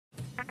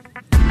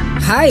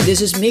Hi, this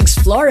is Mix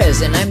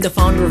Flores, and I'm the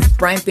founder of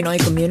Prime Pinoy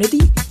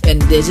Community,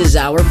 and this is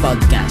our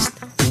podcast.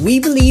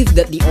 We believe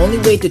that the only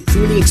way to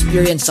truly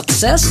experience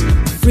success,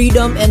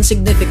 freedom, and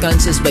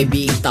significance is by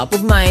being top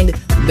of mind,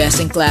 best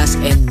in class,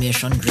 and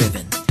mission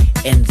driven.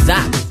 And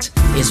that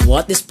is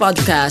what this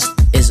podcast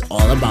is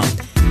all about.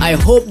 I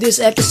hope this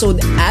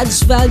episode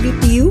adds value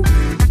to you,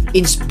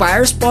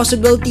 inspires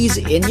possibilities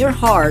in your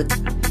heart,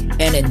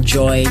 and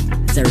enjoy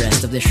the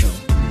rest of the show.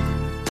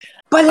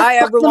 Hi Palakpak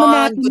naman everyone,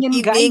 natin good yan,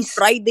 evening. guys.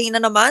 Friday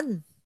na naman.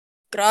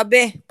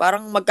 Grabe,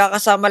 parang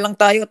magkakasama lang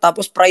tayo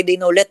tapos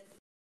Friday na ulit.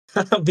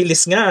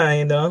 Bilis nga,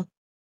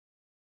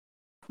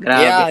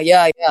 Grabe.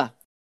 Yeah.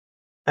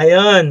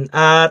 Ayun.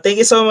 Thank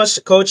you so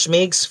much, Coach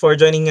Migs, for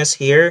joining us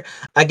here.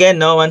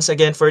 Again, once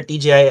again for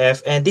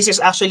TGIF. And this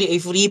is actually a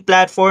free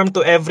platform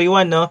to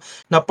everyone,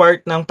 na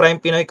part ng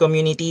Prime Pinoy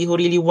community who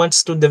really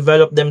wants to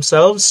develop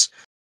themselves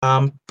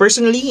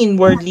personally,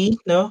 inwardly,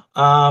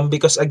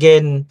 because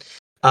again,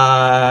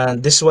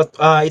 this what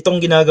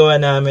itong ginagawa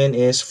namin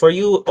is for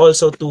you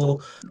also to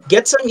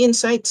get some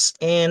insights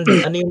and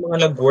ano yung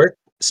mga nag-work,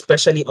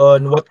 especially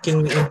on what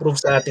can we improve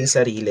sa ating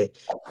sarili.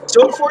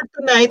 So for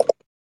tonight,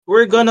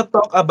 we're gonna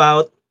talk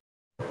about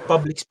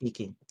public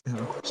speaking.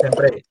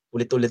 Siyempre,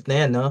 ulit-ulit na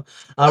yan, no?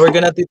 We're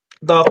gonna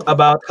talk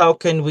about how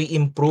can we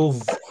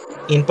improve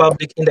in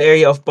the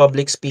area of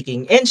public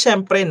speaking. And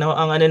siyempre,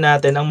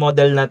 ang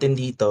model natin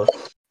dito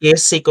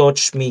is si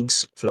Coach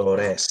Migs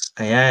Flores.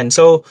 Ayan.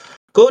 So,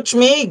 Coach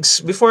Migs,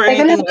 before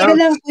Teka anything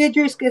lang, else, Kuya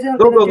Jers,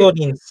 go,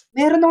 Nins.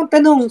 Meron akong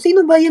tanong,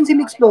 sino ba yan si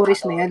Mix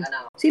Flores na yan?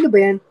 Sino ba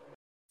yan?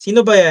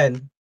 Sino ba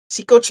yan?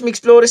 Si Coach Migs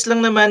Flores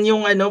lang naman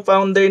yung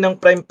founder ng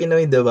Prime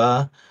Pinoy, 'di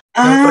ba?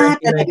 Ng Prime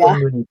Pinoy Talaga?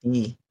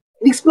 community.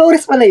 Mix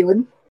Flores pala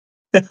yun?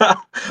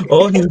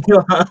 Hindi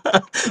ba?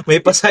 May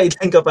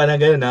pa-sideline ka pa na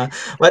gano'n, ha?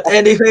 But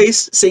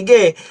anyways,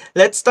 sige.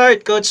 Let's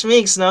start, Coach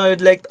Migs. Now,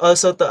 I'd like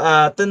also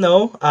to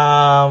know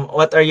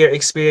what are your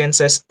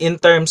experiences in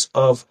terms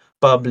of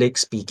public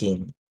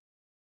speaking?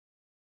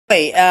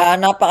 Okay,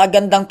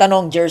 napakagandang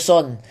tanong,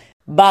 Gerson.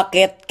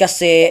 Bakit?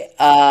 Kasi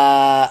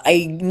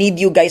I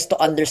need you guys to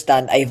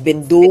understand, I've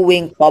been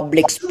doing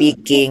public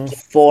speaking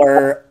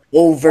for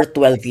over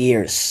 12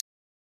 years.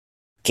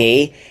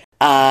 Okay?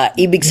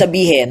 Ibig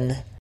sabihin,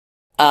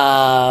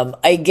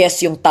 I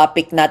guess yung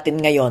topic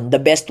natin ngayon, the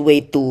best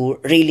way to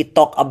really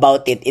talk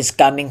about it is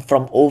coming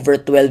from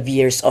over 12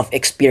 years of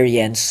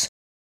experience.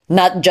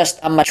 Not just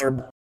amateur,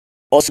 but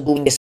also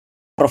doing this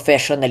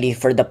professionally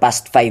for the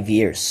past 5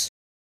 years.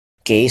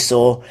 Okay,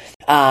 so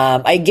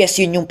I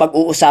guess yun yung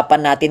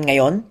pag-uusapan natin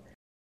ngayon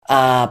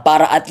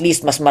para at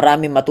least mas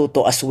marami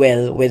matuto as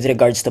well with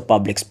regards to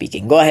public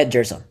speaking. Go ahead,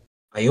 Gerson.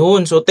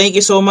 Ayun. So, thank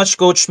you so much,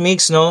 Coach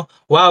Migs, no?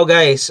 Wow,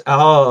 guys.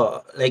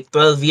 Ako, like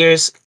 12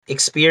 years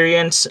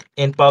experience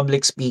in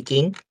public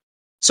speaking.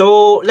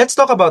 So, let's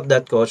talk about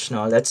that, Coach,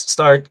 no? Let's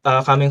start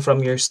coming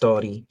from your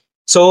story.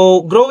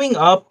 So, growing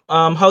up,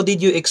 how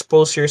did you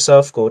expose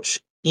yourself,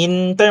 Coach,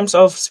 in terms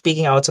of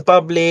speaking out sa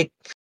public?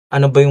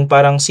 Ano ba yung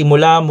parang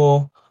simula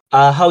mo?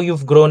 How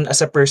you've grown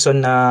as a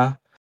person na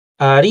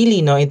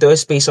really, into a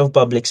space of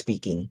public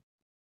speaking?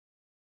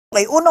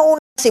 Okay, una-una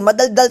kasi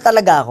madaldal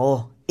talaga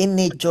ako in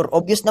nature.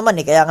 Obvious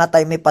naman kaya nga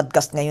tayo may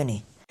podcast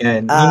ngayon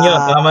Yan, yun,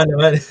 tama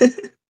naman.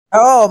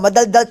 Oo,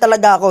 madaldal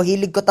talaga ako.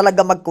 Hilig ko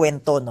talaga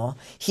magkwento, no?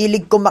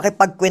 Hilig ko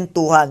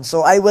makipagkwentuhan.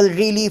 So, I will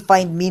really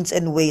find means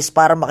and ways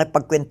para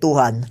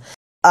makipagkwentuhan.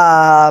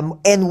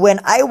 And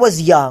when I was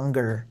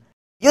younger,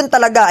 yun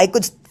talaga, I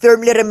could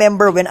firmly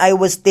remember when I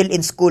was still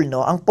in school,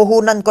 no? Ang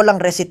puhunan ko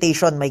lang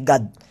recitation, my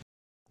God.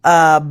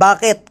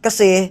 Bakit?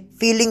 Kasi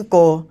feeling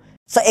ko,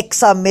 sa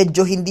exam,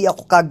 medyo hindi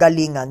ako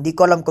kagalingan. Di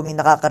ko alam kung may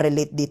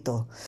nakaka-relate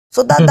dito.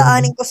 So,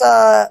 dadaanin ko sa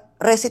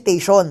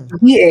recitation.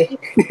 Hindi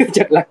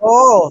Joke lang.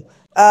 Oo.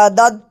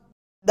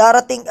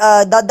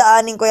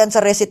 Dadaanin ko yan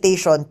sa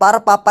recitation para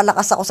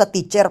papalakas ako sa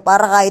teacher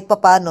para kahit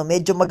papano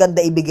medyo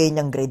maganda ibigay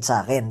niyang grade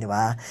sa akin, di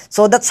ba?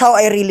 So, that's how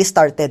I really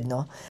started,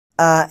 no?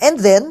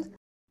 And then,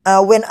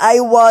 when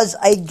I was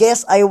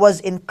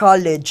in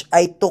college,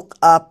 I took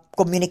up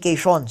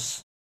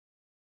communications.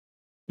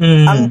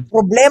 Ang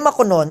problema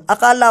ko noon,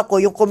 akala ko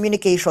yung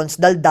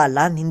communications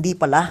daldalan, hindi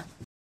pala.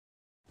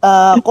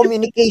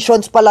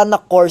 Communications pala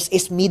na course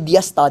is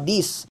media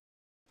studies.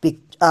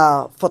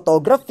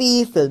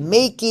 Photography,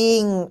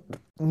 filmmaking,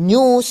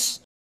 news,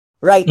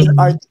 writing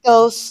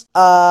articles,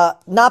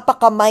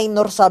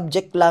 napaka-minor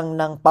subject lang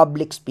ng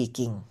public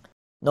speaking.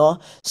 No?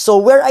 So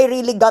where I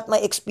really got my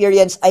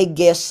experience, I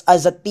guess,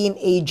 as a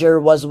teenager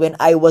was when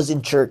I was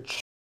in church.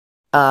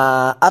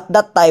 At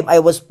that time, I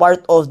was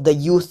part of the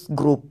youth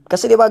group.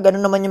 Kasi di ba,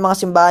 ganun naman yung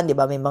mga simbahan, di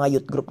ba? May mga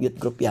youth group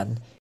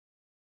yan.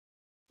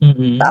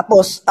 Mm-hmm.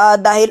 Tapos,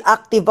 dahil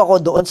active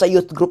ako doon sa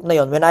youth group na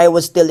yon when I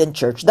was still in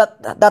church,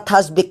 that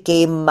has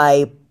became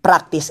my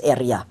practice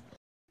area.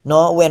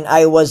 No? When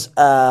I was,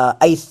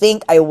 I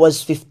think I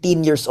was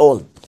 15 years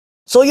old.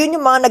 So, yun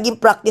yung mga naging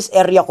practice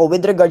area ko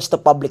with regards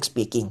to public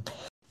speaking.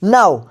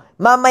 Now,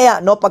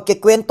 mamaya,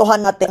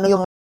 pagkikwentuhan natin ano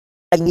yung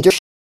leadership,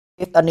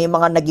 ano yung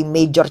mga naging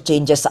major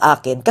changes sa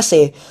akin.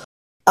 Kasi,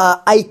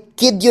 I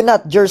kid you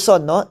not,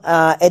 Gerson, no?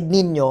 Ed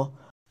Nino,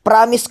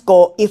 promise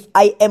ko, if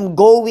I am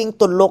going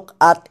to look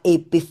at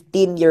a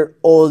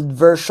 15-year-old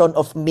version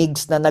of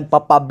Migs na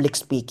nagpa-public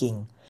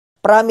speaking,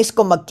 promise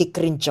ko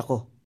magkikringe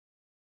ako.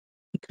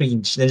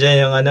 Cringe.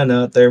 Nandiyan yung ano, no,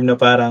 term na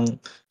parang,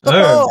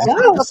 Totoo.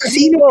 Wow,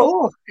 Sasabihin sino ko, to?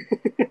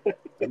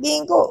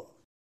 sabihin ko,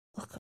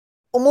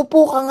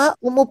 umupo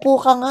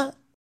ka nga.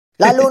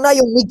 Lalo na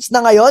yung Migs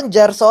na ngayon,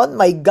 Gerson,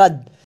 my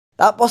God.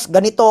 Tapos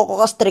ganito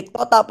ako ka-stricto,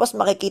 tapos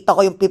makikita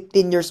ko yung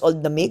 15 years old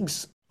na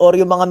Migs or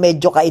yung mga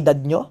medyo kaedad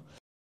nyo.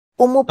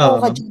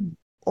 Umupo ka Oo. dyan.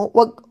 O,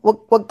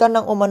 wag ka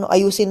nang umano,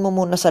 ayusin mo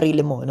muna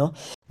sarili mo, no?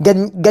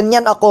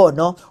 Ganyan ako,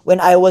 no?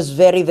 When I was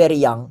very, very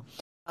young.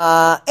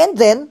 And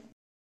then,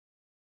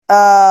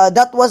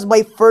 that was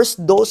my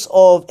first dose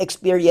of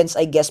experience,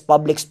 I guess,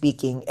 public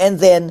speaking. And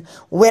then,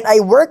 when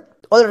I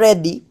worked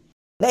already,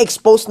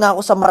 na-expose na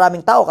ako sa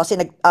maraming tao kasi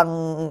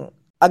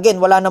again,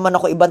 wala naman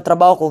ako ibang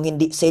trabaho kung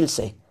hindi sales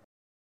eh.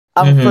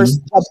 Ang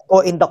first job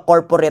ko in the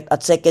corporate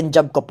at second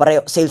job ko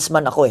pareho,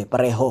 salesman ako eh,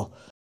 pareho.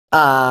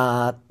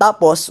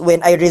 Tapos,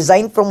 when I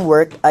resigned from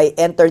work, I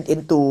entered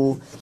into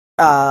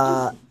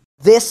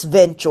this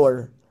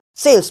venture.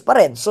 Sales pa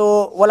rin.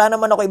 So, wala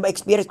naman ako iba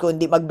experience kung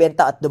hindi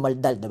magbenta at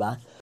dumaldal, di ba?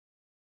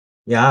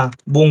 Yeah,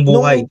 buong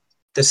buhay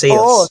to sales.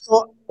 Oo. So,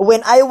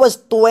 when I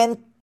was 20,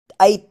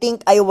 I think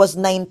I was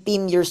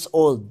 19 years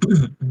old.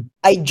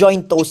 I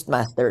joined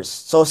Toastmasters.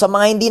 So, sa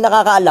mga hindi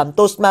nakakaalam,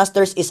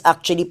 Toastmasters is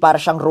actually para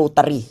siyang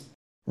Rotary,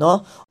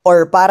 no?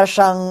 Or para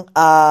siyang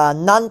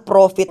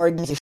non-profit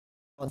organization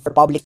for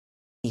public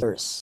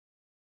speakers.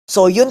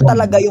 So, yun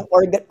talaga yung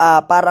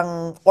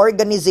parang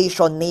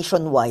organization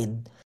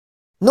nationwide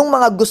nung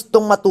mga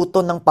gustong matuto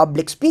ng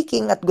public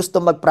speaking at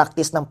gustong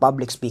mag-practice ng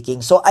public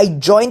speaking. So, I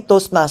joined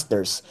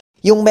Toastmasters.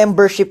 Yung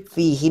membership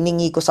fee,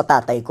 hiningi ko sa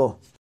tatay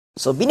ko.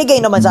 So, binigay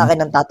naman sa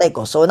akin ng tatay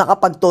ko. So,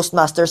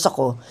 nakapag-Toastmasters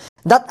ako.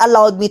 That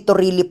allowed me to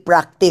really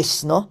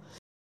practice, no?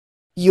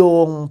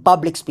 Yung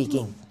public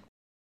speaking.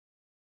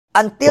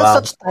 Until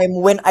such time,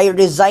 when I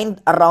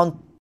resigned around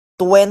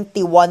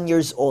 21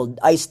 years old,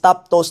 I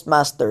stopped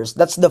Toastmasters.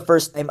 That's the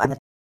first time I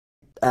met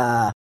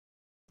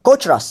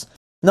Coach Russ.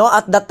 No,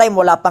 at that time,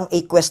 wala pang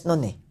A-Quest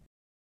nun eh.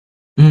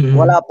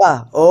 Wala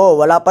pa.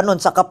 Wala pa nun.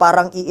 Saka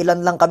parang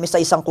iilan lang kami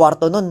sa isang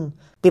kwarto nun.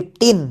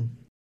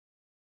 15.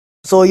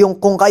 So, yung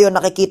kung kayo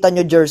nakikita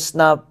nyo, Jers,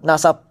 na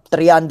nasa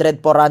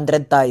 300,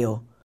 400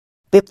 tayo,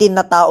 15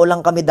 na tao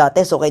lang kami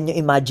dati. So, can you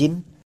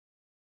imagine?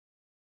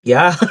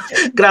 Yeah.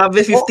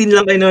 Grabe, 15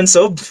 lang kayo noon,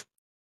 Sob.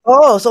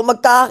 So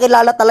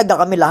magkakakilala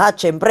talaga kami lahat,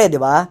 syempre, di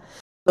ba?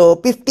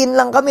 So, 15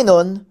 lang kami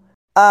noon.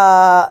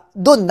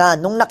 Doon na,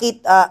 nung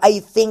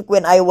I think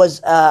when I was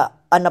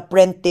an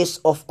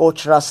apprentice of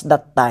Coach Russ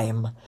that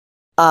time,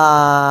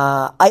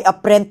 I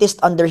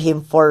apprenticed under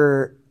him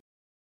for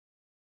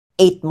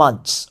 8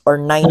 months or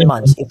 9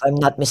 months, if I'm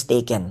not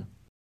mistaken.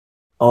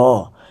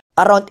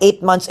 Around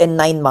 8 months and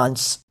 9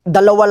 months,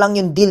 dalawa lang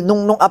yung deal.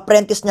 Nung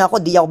apprentice niya ako,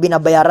 di ako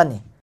binabayaran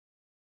eh.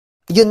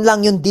 Yun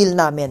lang yung deal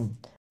namin.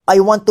 I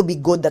want to be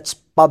good at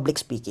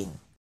public speaking.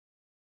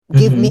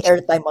 Give me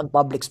airtime on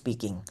public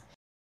speaking.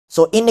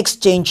 So in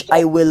exchange,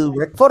 I will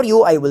work for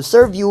you, I will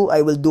serve you,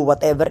 I will do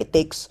whatever it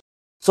takes.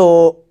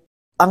 So,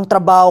 ang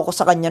trabaho ko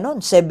sa kanya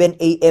noon, 7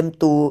 a.m.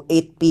 to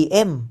 8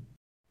 p.m.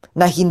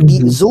 na hindi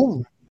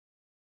Zoom.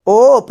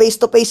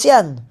 Face-to-face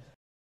yan.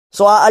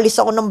 So, aalis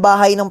ako ng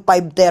bahay ng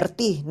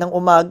 5:30 ng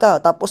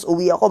umaga, tapos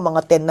uwi ako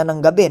mga 10 na ng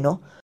gabi,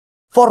 no?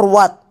 For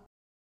what?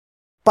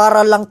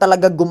 Para lang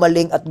talaga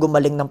gumaling at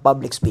gumaling ng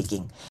public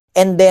speaking.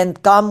 And then,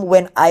 come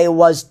when I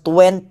was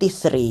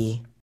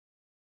 23,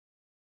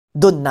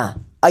 dun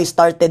na, I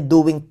started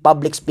doing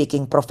public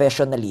speaking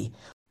professionally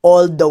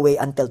all the way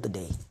until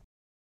today.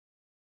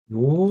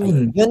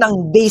 Yun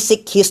ang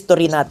basic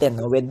history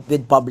natin, no,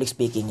 with public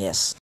speaking,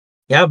 yes.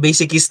 Yeah,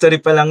 basic history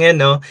pa lang yan,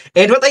 no?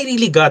 And what I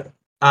really got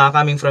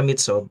coming from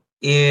it, Sob,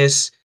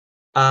 is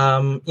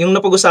yung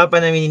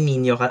napag-usapan namin ni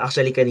Nino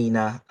actually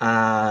kanina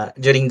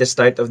during the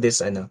start of this,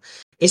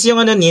 is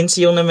yung Nins,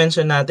 yung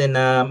na-mention natin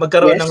na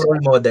magkaroon ng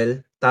role model.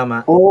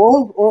 Tama?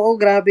 Oo,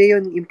 grabe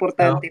yun.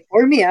 Importante.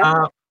 For me,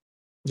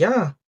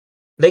 yeah.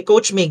 Like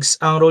Coach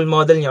Migs, ang role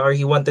model niya, or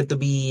he wanted to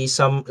be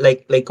some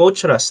like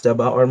Coach Russ,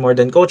 diba? Or more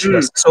than Coach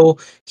Russ. So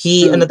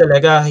he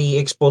he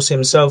exposed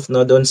himself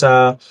no doon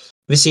sa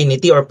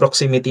vicinity or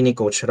proximity ni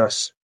Coach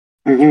Russ.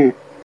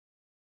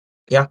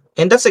 Yeah,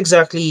 and that's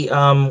exactly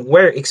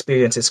where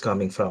experience is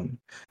coming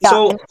from. Yeah,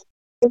 so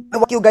I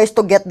want you guys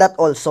to get that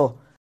also.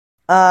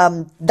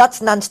 That's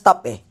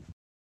non-stop eh.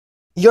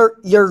 Your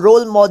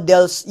role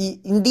models,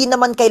 hindi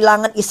naman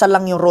kailangan isa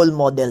lang yung role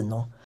model,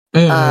 no?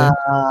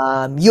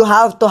 You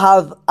have to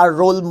have a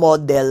role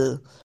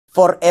model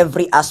for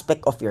every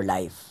aspect of your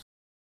life.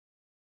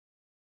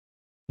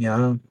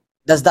 Yeah.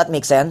 Does that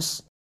make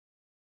sense?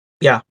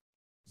 Yeah.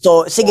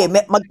 So, sige,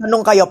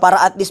 magtanong kayo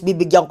para at least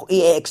bibigyan ko,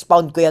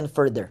 i-expound ko yan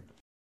further.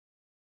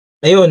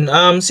 Ayun,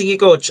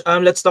 sige Coach,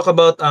 let's talk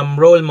about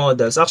role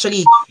models.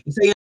 Actually,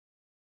 isa yun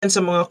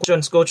sa mga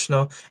questions, Coach,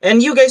 no?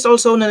 And you guys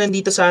also na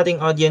nandito sa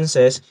ating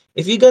audiences,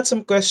 if you got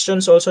some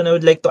questions also na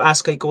would like to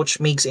ask kay Coach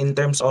Migs in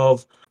terms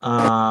of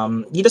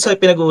dito sa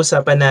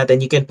pinag-uusapan natin,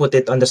 you can put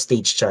it on the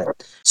stage chat.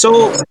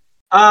 So,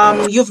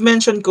 you've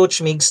mentioned,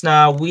 Coach Migs,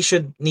 na we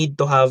should need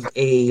to have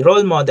a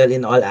role model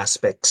in all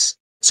aspects.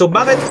 So,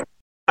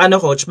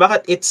 Coach,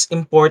 bakit it's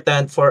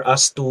important for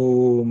us to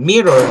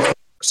mirror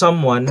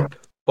someone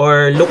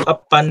or look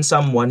upon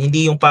someone,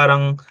 hindi yung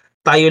parang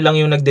tayo lang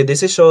yung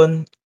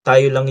nagdedesisyon,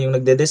 tayo lang yung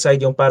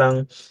nagde-decide, yung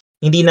parang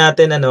hindi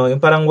natin yung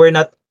parang we're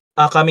not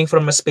coming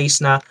from a space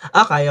na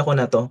kaya ko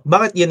na to.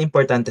 Bakit yun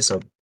importante,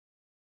 Sob?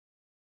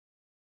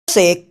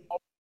 Kasi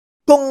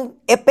kung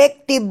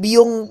effective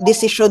yung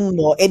decision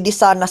mo, di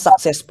sana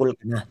successful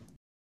ka na.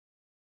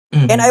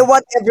 And I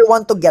want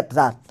everyone to get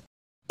that.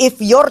 If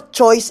your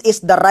choice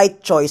is the right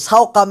choice,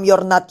 how come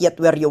you're not yet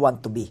where you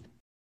want to be?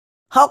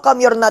 How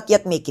come you're not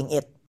yet making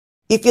it?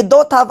 If you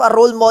don't have a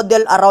role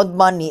model around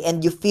money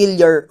and you feel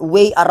your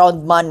way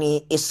around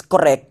money is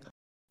correct,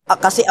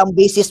 kasi ang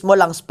basis mo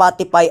lang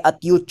Spotify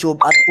at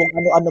YouTube at kung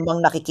ano-ano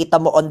mang nakikita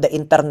mo on the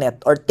internet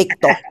or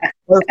TikTok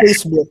or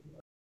Facebook,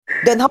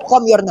 then how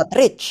come you're not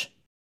rich?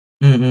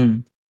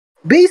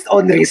 Based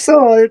on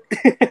result.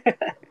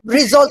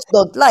 Results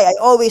don't lie. I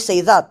always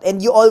say that. And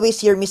you always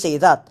hear me say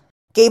that.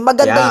 Okay,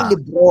 maganda yung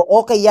libro.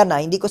 Okay yan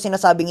hindi ko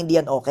sinasabing hindi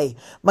yan okay.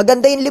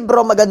 Maganda yung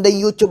libro, maganda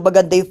yung YouTube,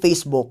 maganda yung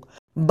Facebook.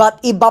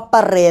 But iba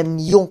pa rin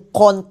yung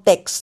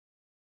context.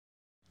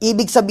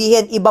 Ibig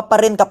sabihin, iba pa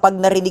rin kapag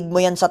narinig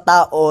mo yan sa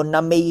tao na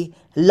may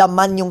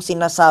laman yung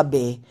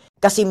sinasabi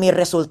kasi may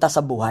resulta sa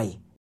buhay.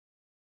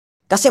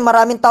 Kasi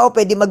maraming tao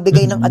pwede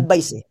magbigay ng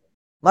advice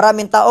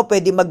Maraming tao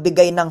pwede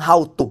magbigay ng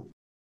how to.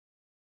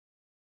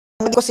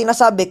 Hindi ko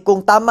sinasabi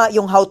kung tama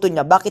yung how to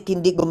niya, bakit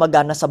hindi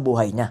gumagana sa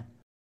buhay niya?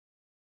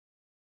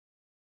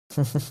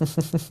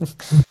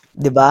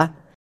 'Di ba?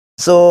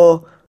 So,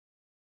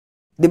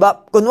 'di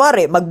ba?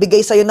 Kunwari,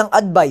 magbigay sa'yo ng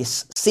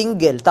advice,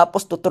 single,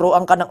 tapos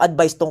tuturuan ka ng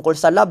advice tungkol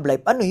sa love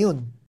life, ano 'yun?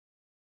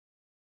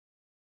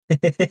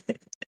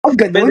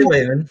 Ganun. Pwede ba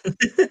 'yun?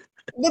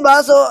 'Di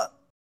ba? So,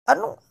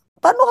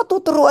 paano ka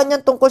tuturuan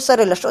yan tungkol sa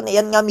relasyon?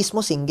 Yan nga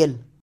mismo single.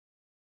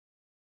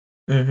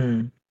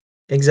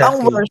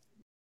 Exactly.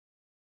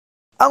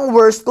 Ang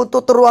worst, kung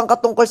tuturuan ka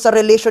tungkol sa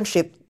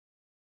relationship,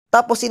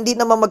 tapos hindi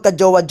naman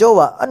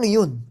magka-jowa-jowa, ano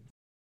 'yun?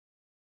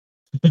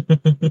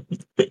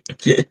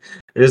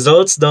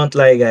 Results don't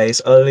lie, guys.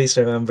 Always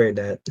remember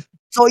that.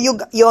 So you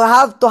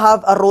have to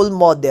have a role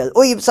model.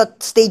 Uy, sa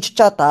stage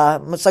chat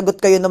masagot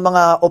kayo ng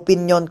mga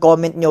opinion,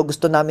 comment nyo,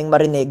 gusto naming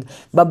marinig.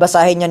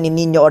 Babasahin niya ni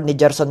Nino or ni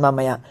Gerson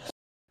mamaya.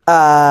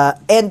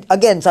 And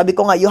again, sabi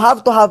ko nga, you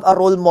have to have a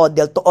role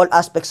model to all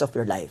aspects of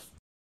your life.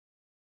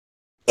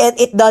 And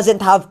it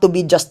doesn't have to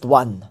be just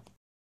one.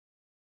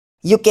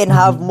 You can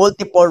have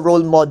multiple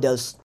role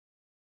models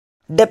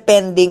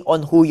depending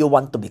on who you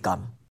want to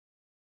become.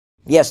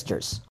 Yes,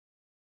 Jers.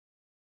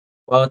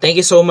 Well, thank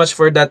you so much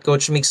for that,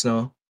 Coach Mix,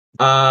 no?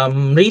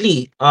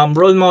 Really,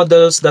 role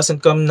models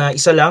doesn't come na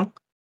isa lang.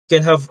 You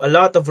can have a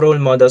lot of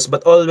role models,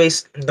 but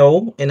always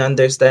know and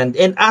understand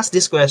and ask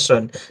this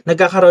question,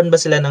 nagkakaroon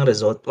ba sila ng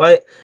result?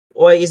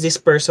 Why is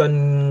this person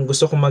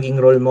gusto kong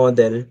maging role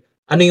model?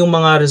 Ano yung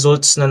mga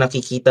results na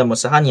nakikita mo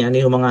sa kanya? Ano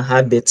yung mga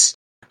habits?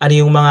 Ano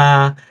yung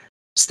mga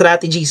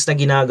strategies na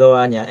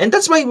ginagawa niya? And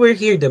that's why we're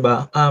here,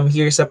 diba?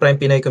 Here sa Prime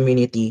Pinoy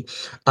community.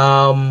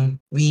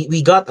 We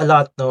got a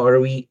lot, no?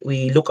 Or we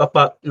look up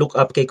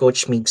kay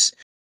Coach Migs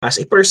as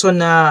a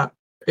person na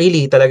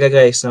really talaga,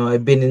 guys, no?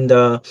 I've been in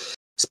the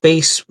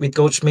space with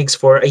Coach Migs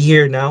for a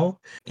year now,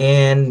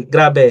 and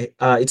grabe,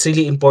 it's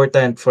really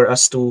important for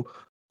us to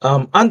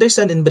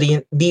understand and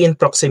be in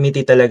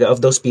proximity talaga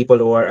of those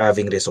people who are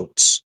having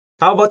results.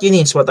 How about you,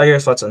 Nins? What are your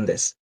thoughts on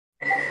this?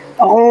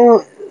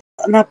 Ako,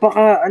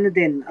 ang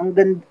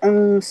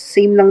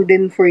same lang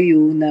din for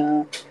you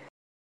na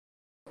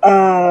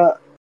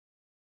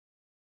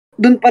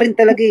doon pa rin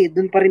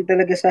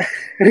talaga sa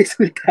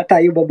resulta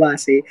tayo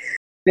babase.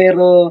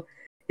 Pero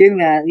yun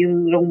nga,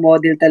 yung role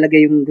model talaga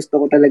yung gusto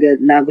ko talaga,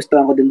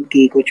 nagustuhan ko dun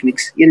kay Coach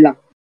Migs. Yun lang.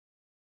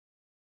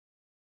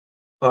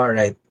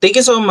 Alright.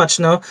 Thank you so much,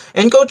 no?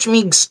 And Coach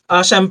Migs,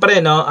 syempre,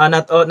 no,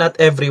 not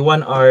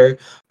everyone are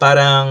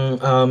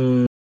parang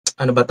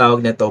ano ba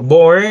tawag nito?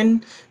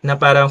 Born na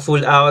parang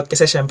full out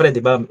kasi syempre,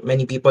 'di ba?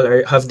 Many people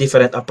have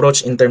different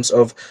approach in terms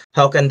of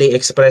how can they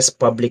express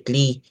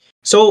publicly.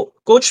 So,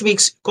 Coach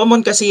Migs,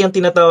 common kasi yung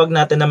tinatawag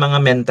natin na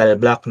mga mental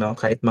block, no?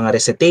 Kahit mga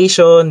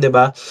recitation, 'di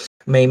ba?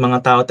 May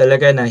mga tao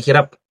talaga na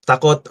hirap,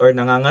 takot or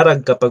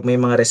nangangarag kapag may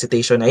mga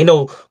recitation. I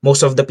know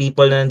most of the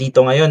people na nandito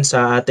ngayon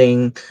sa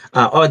ating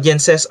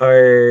audiences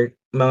are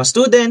mga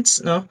students,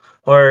 no?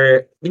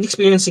 Or been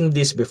experiencing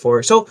this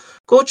before. So,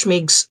 Coach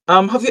Migs,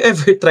 have you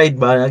ever tried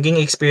ba, naging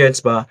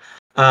experience ba,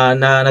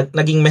 na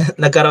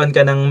nagkaroon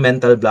ka ng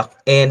mental block?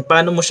 And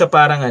paano mo siya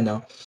parang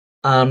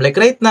like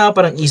right now,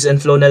 parang ease and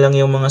flow na lang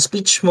yung mga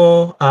speech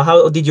mo.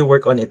 How did you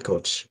work on it,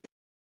 Coach?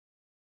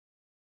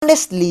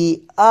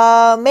 Honestly,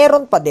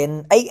 meron pa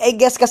din. I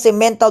guess kasi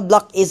mental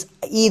block is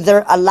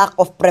either a lack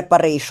of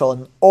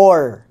preparation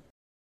or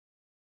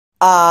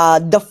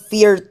the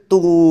fear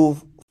to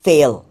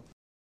fail.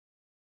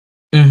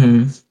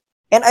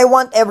 And I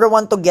want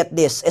everyone to get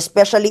this,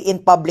 especially in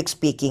public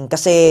speaking,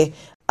 kasi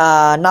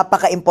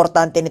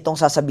napaka-importante nitong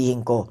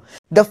sasabihin ko.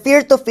 The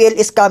fear to fail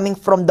is coming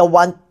from the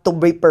want to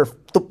be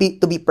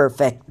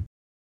perfect.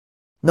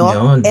 No?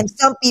 Yun. And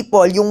some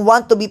people, yung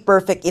want to be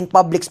perfect in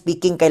public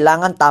speaking,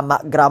 kailangan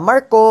tama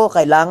grammar ko,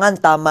 kailangan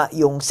tama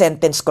yung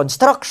sentence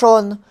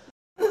construction.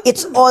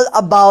 It's all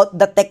about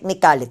the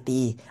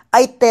technicality.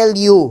 I tell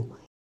you,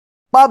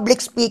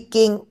 public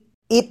speaking,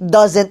 it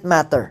doesn't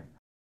matter.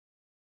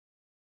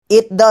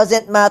 It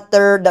doesn't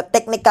matter. The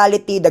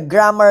technicality, the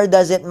grammar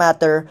doesn't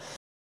matter.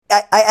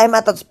 I'm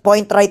at a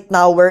point right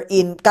now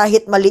wherein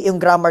kahit mali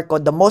yung grammar ko,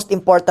 the most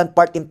important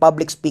part in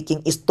public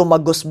speaking is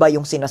tumagos ba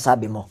yung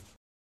sinasabi mo.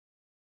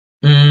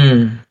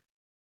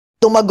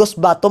 Tumagos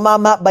ba?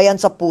 Tumama ba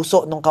yan sa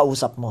puso ng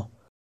kausap mo?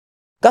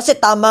 Kasi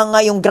tama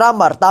nga yung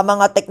grammar, tama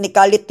nga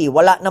technicality,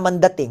 wala naman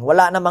dating,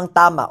 wala namang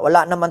tama,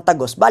 wala namang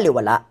tagos, bali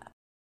wala.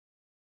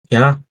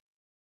 Yeah.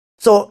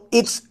 So,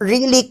 it's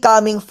really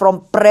coming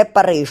from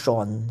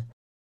preparation.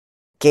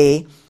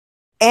 Okay?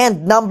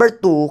 And number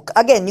 2,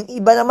 again, yung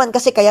iba naman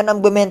kasi kaya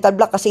nang mental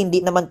block kasi hindi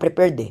naman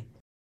prepared eh.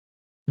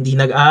 Hindi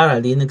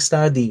nag-aral, hindi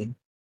nag-study.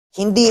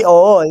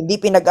 Hindi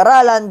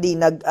pinag-aralan,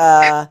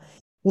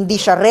 hindi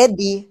siya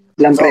ready.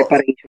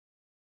 Preparation.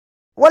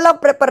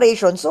 Walang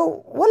preparation,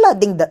 so wala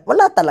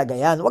talaga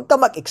yan. Huwag ka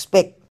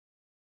mag-expect.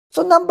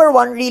 So number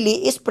 1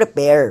 really is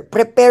prepare.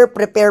 Prepare.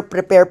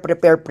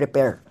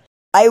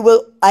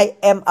 I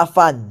am a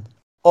fan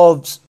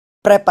of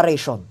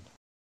preparation.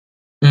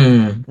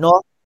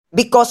 No?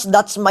 Because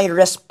that's my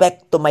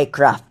respect to my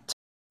craft.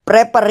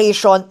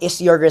 Preparation is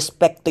your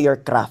respect to your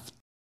craft.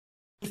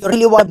 If you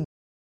really want to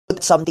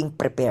put something,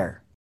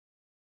 prepare.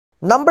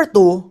 Number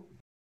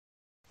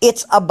 2,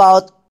 it's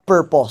about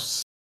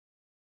purpose.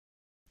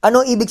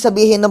 Ano ibig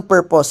sabihin ng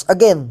purpose?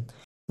 Again,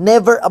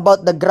 never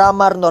about the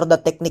grammar nor the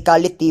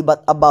technicality,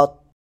 but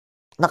about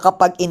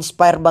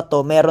nakapag-inspire ba to?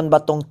 Meron ba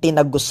tong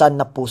tinagusan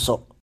na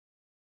puso?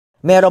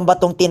 Meron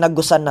ba tong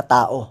tinagusan na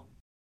tao?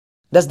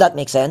 Does that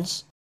make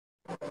sense?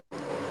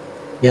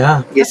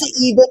 Yeah. Kasi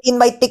even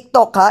in my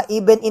TikTok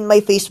even in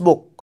my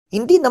Facebook,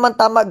 hindi naman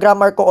tama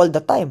grammar ko all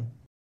the time.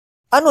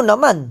 Ano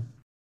naman?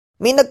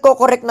 May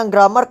nagko-correct ng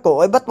grammar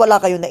ko, ba't wala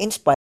kayo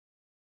na-inspire?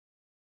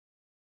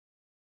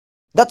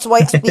 That's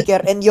why speaker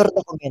and you're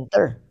the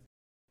commenter.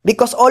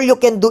 Because all you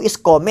can do is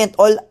comment.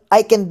 All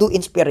I can do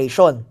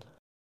inspiration.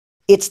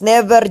 It's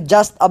never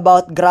just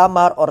about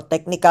grammar or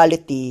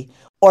technicality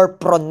or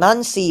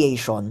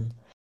pronunciation.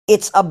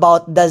 It's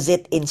about does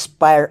it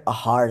inspire a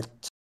heart.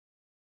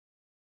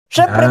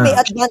 Syempre may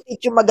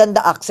advantage yung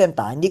maganda accent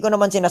Hindi ko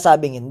naman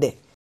sinasabing hindi.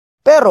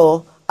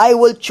 Pero I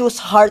will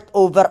choose heart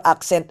over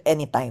accent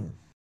anytime.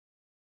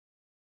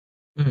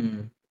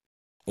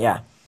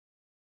 Yeah.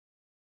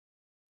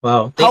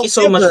 Wow. Thank you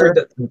so much for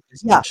that.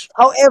 Yeah.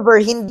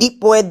 However,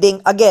 hindi pwedeng,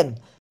 again,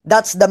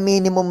 that's the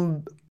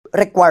minimum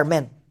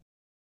requirement.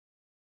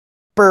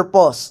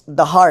 Purpose,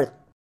 the heart.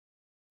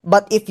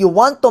 But if you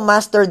want to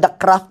master the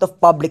craft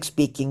of public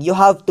speaking, you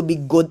have to be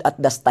good at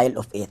the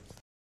style of it.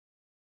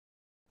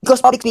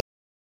 Because public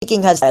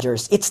speaking has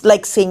measures. It's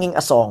like singing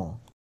a song.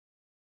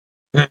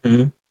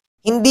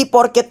 Hindi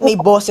porket may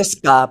boses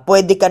ka,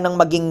 pwede ka nang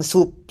maging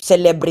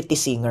celebrity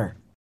singer.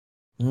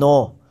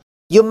 No.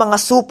 Yung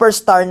mga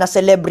superstar na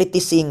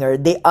celebrity singer,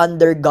 they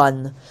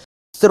undergone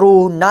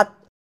through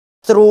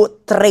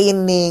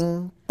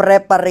training,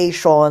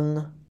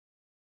 preparation,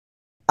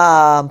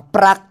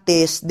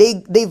 practice.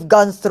 They've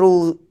gone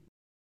through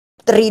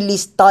really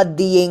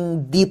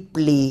studying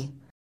deeply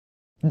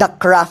the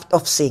craft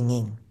of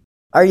singing.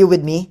 Are you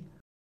with me?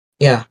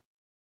 Yeah.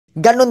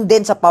 Ganon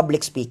din sa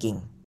public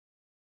speaking.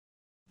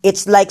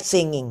 It's like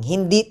singing.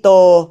 Hindi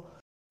to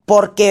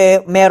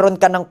porke meron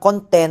ka ng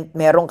content,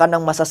 meron ka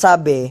ng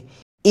masasabi,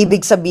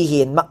 ibig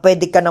sabihin,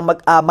 pwede ka nang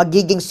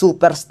magiging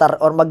superstar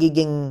or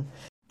magiging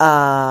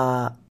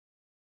wala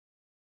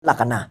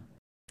ka na.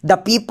 The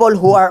people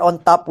who are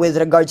on top with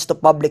regards to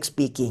public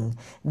speaking,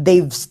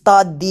 they've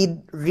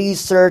studied,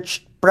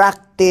 researched,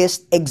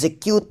 practiced,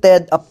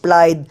 executed,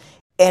 applied,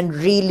 and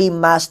really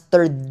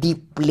mastered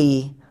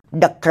deeply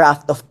the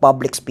craft of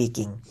public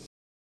speaking.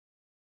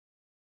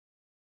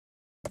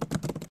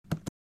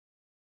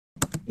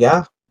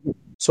 Yeah.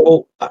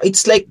 So,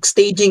 it's like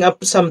staging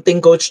up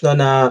something, Coach, no,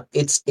 na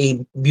it's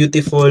a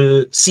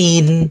beautiful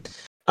scene,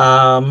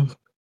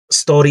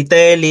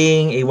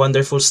 storytelling, a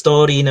wonderful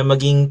story na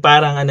maging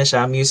parang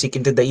music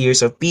into the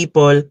ears of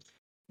people.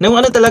 Nung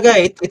talaga,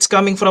 it's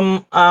coming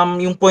from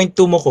yung point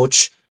 2 mo,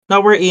 Coach,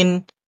 na we're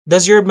in,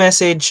 does your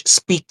message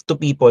speak to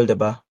people,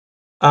 diba?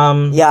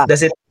 Yeah.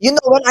 Does it? You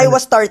know, when I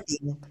was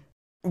starting,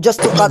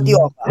 just to cut you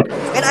off,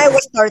 when I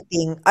was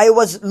starting, I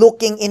was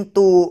looking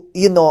into,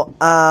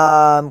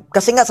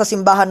 kasi nga sa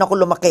simbahan ako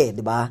lumaki,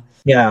 di ba?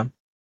 Yeah.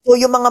 So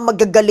yung mga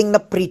magagaling na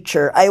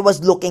preacher, I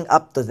was looking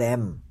up to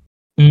them.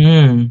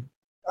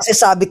 Kasi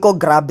sabi ko,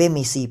 grabe,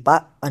 may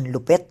sipa, ang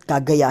lupit,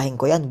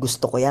 gagayahin ko yan,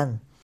 gusto ko yan.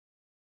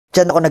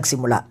 Diyan ako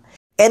nagsimula.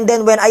 And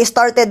then when I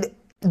started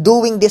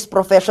doing this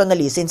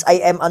professionally, since I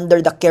am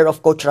under the care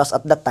of Coach Ras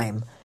at that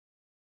time,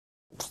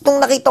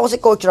 nung nakita ko si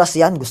Coach Ras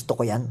yan, gusto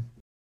ko yan.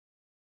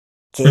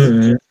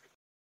 Okay?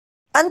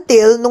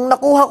 Until, nung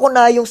nakuha ko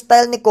na yung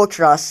style ni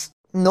Coach Russ,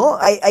 no,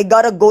 I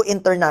gotta go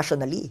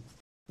internationally.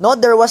 No,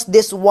 there was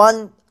this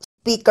one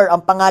speaker,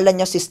 ang pangalan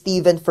niya si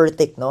Steven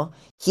Furtick, no?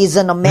 He's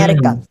an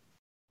American.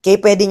 Okay,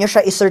 pwede niyo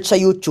siya i-search sa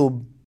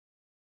YouTube.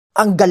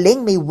 Ang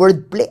galing, may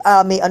wordplay,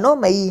 may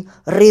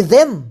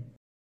rhythm.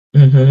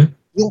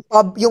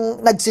 Yung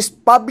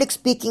public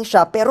speaking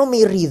siya, pero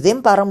may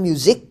rhythm, parang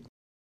music.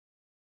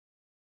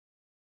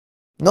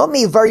 No,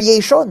 may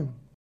variation.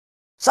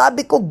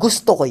 Sabi ko,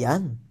 gusto ko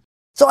yan.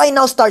 So I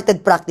now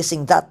started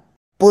practicing that.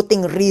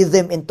 Putting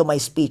rhythm into my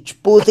speech.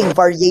 Putting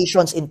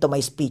variations into my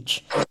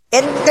speech.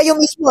 And kayo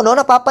mismo, no,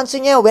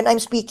 napapansin niyo when I'm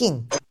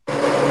speaking.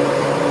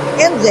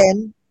 And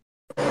then,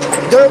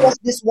 there was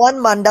this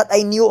one man that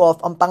I knew of.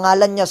 Ang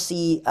pangalan niya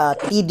si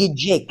TD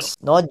Jakes,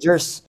 no,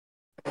 Jers.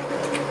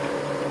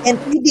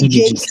 And TD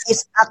Jakes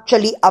is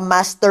actually a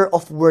master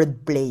of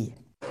wordplay.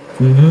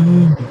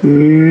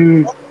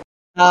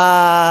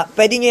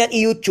 Pwede niyo yan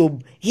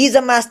i-YouTube. He's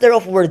a master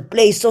of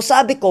wordplay. So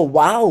sabi ko,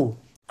 wow,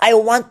 I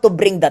want to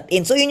bring that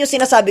in. So yun yung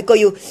sinasabi ko,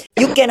 you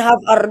can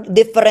have a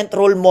different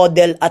role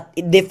model at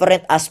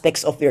different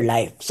aspects of your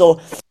life.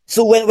 So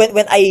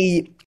when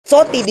I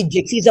saw TD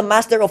Jakes, he's a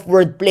master of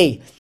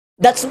wordplay.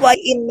 That's why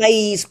in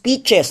my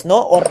speeches,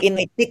 no, or in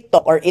my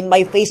TikTok or in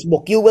my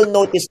Facebook, you will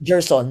notice,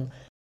 Gerson,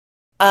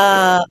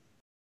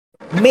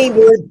 may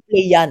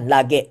wordplay yan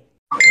lagi.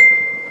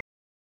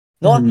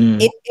 No?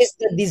 It is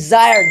the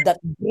desire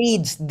that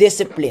breeds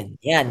discipline.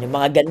 Yan, yung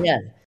mga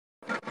ganyan.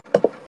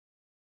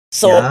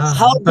 So,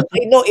 how do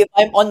I know if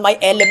I'm on my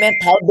element?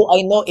 How do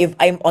I know if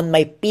I'm on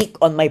my peak,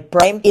 on my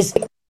prime? Is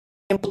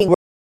putting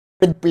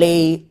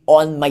wordplay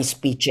on my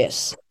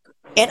speeches.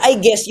 And I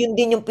guess yun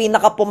din yung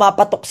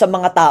pinaka-pumapatok sa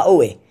mga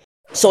tao eh.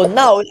 So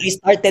now, I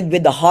started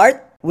with the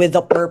heart, with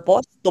the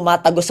purpose,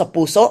 tumatago sa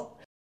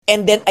puso,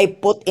 and then I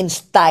put in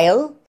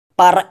style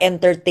para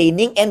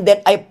entertaining, and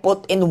then I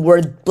put in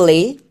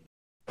wordplay.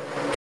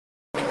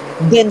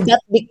 Then that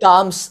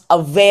becomes a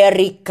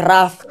very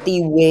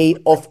crafty way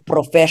of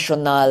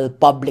professional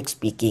public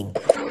speaking.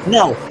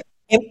 Now,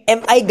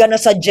 am I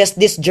gonna suggest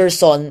this,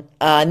 Gerson?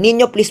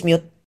 Ninyo, please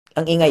mute.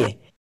 Ang ingay eh.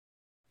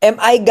 Am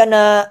I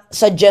gonna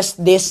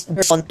suggest this,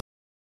 Gerson,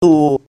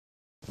 to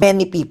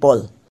many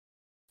people?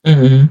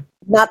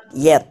 Not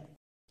yet.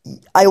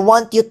 I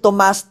want you to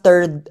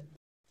master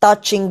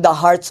touching the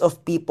hearts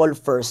of people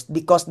first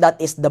because that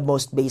is the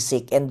most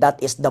basic and that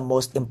is the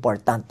most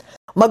important.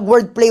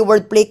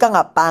 Mag-wordplay ka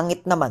nga,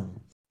 pangit naman.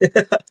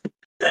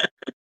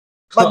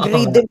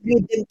 Mag-rhythm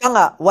ka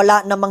nga,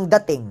 wala namang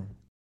dating.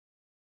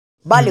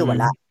 Bali,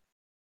 wala.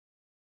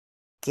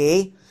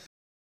 Okay?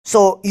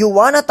 So, you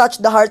wanna touch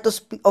the heart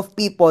of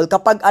people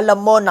kapag alam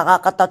mo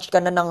nakaka-touch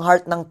ka na ng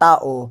heart ng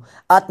tao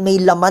at may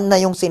laman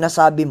na yung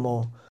sinasabi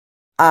mo,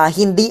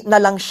 hindi na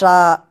lang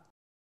siya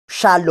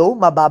shallow,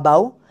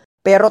 mababaw,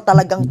 pero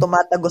talagang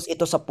tumatagos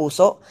ito sa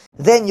puso,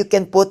 then you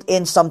can put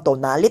in some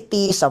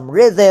tonality, some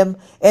rhythm,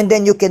 and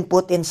then you can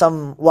put in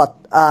some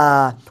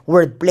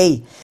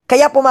wordplay.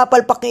 Kaya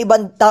pumapalpak yung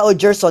ibang tao,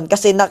 Gerson,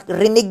 kasi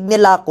narinig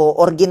nila ko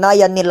or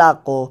ginaya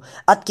nila ko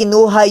at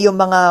kinuha yung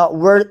mga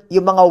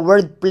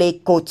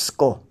wordplay quotes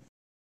ko.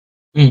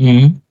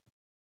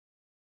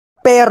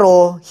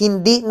 Pero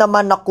hindi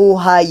naman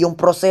nakuha yung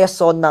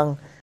proseso ng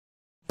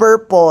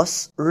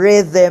purpose,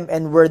 rhythm,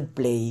 and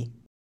wordplay.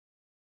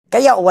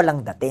 Kaya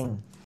walang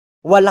dating.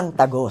 Walang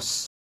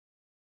tagos.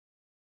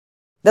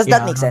 Does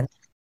that make sense?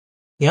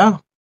 Yeah.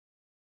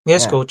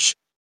 Yes, Coach.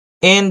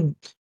 And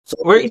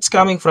where it's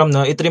coming from,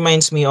 no, it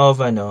reminds me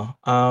of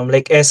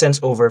like essence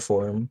over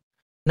form.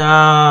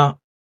 Na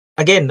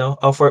again,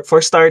 no, for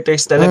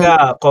starters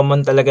talaga,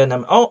 common talaga na,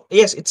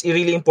 yes, it's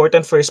really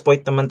important. First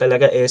point naman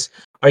talaga is,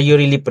 are you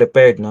really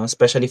prepared, no?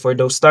 Especially for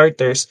those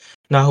starters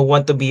na who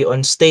want to be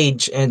on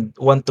stage and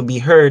want to be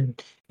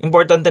heard.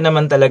 Importante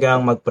naman talaga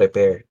ang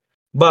mag-prepare.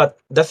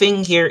 But the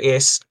thing here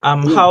is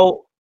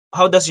how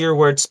does your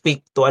word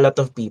speak to a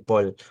lot of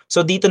people?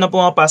 So dito na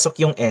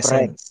pumapasok yung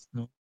essence.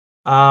 No?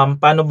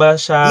 Paano ba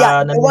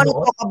siya I want to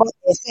talk about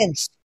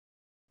essence.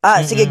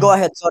 Sige, go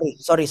ahead. Sorry.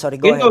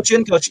 Go ahead.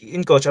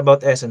 Coach,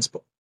 about essence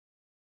po.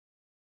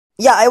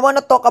 Yeah, I want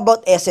to talk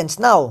about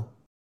essence now.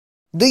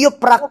 Do you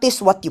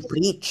practice what you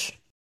preach?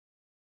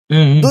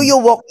 Do you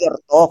walk your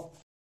talk?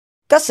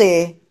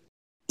 Kasi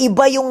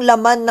iba yung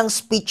laman ng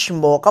speech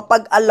mo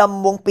kapag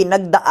alam mong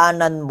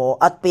pinagdaanan mo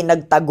at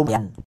pinagtago mo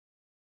yan.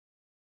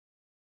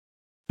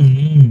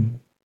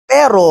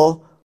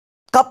 Pero,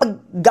 kapag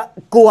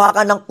kuha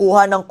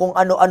ng kung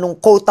ano-anong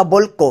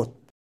quotable quote,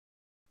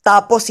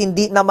 tapos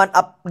hindi naman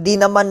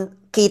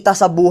kita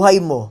sa buhay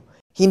mo,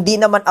 hindi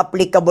naman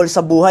applicable sa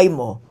buhay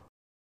mo,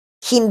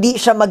 hindi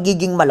siya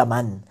magiging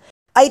malaman.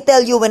 I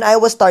tell you, when I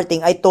was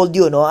starting, I told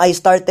you, no, I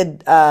started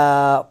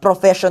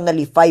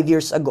professionally 5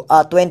 years ago,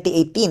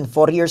 2018,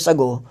 4 years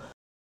ago.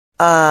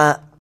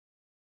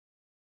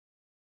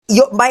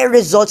 My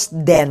results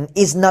then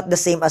is not the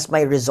same as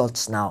my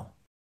results now.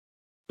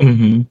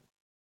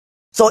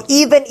 So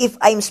even if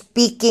I'm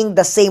speaking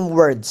the same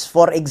words,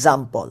 for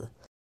example,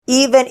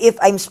 even if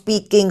I'm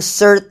speaking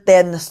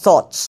certain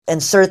thoughts and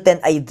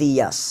certain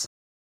ideas,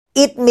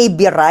 It may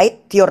be right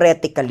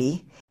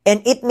theoretically,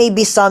 and it may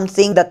be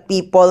something that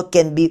people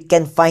can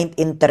find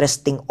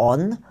interesting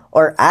on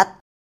or at.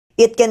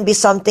 It can be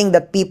something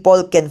that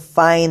people can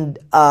find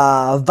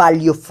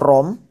value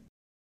from.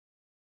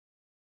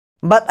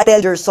 But I tell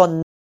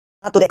Gerson,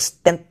 not to the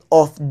extent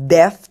of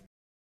depth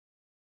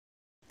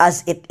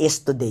as it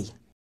is today.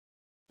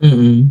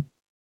 Mm-mm.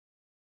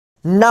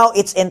 Now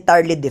it's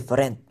entirely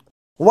different.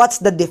 What's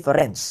the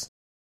difference?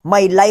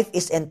 My life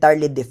is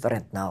entirely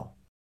different now.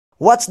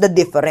 What's the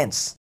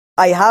difference?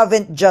 I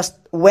haven't just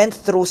went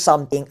through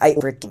something, I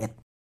overcame it.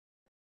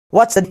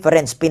 What's the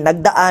difference?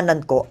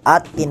 Pinagdaanan ko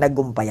at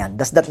tinagumpayan.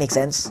 Does that make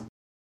sense?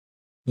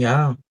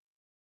 Yeah.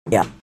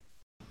 Yeah.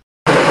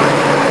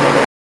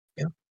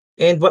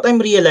 And what I'm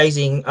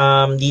realizing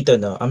dito,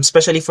 no,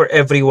 especially for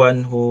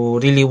everyone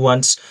who really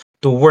wants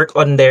to work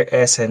on their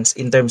essence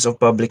in terms of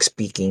public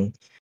speaking,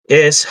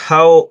 is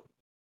how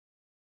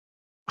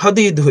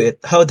do you do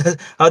it? How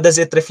does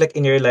it reflect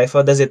in your life?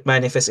 How does it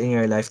manifest in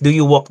your life? Do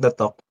you walk the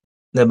talk?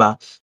 'Di ba?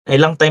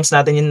 Ilang times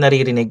natin yung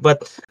naririnig,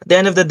 but at the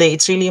end of the day,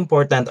 it's really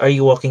important. Are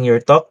you walking your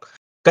talk?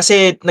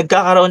 Kasi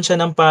nagkakaroon siya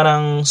ng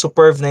parang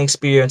superb na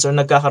experience, or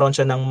nagkakaroon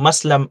siya ng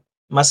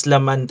mas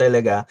laman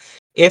talaga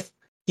if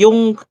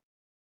yung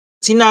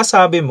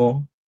sinasabi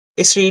mo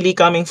is really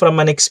coming from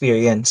an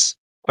experience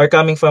or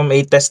coming from a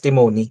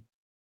testimony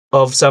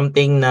of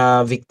something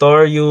na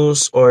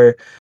victorious, or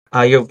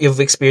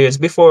you've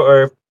experienced before,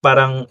 or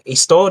parang a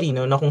story,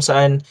 no, na kung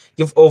saan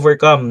you've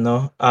overcome,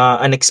 no,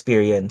 an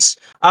experience.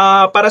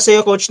 Para sa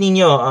iyo, Coach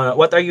Nino,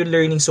 what are you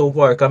learning so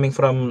far coming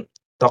from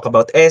talk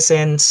about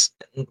essence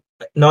and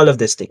all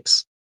of these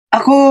things?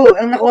 Ako,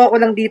 ang nakuha ko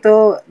lang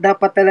dito,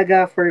 dapat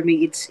talaga for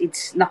me,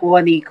 it's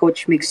nakuha ni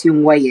Coach Mix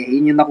yung why eh.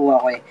 Yun yung nakuha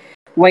ko eh.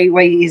 Why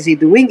is he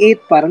doing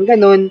it? Parang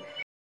ganun.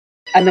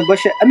 Ano ba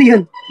siya? Ano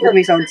yun? Ba't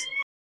may sounds?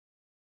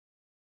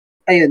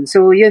 Ayun.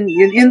 So, yun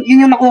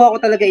yung nakuha ko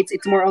talaga.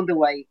 It's more on the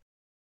why.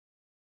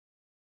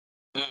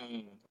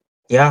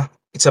 Yeah,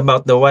 it's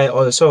about the why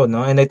also,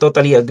 no? And I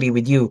totally agree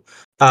with you,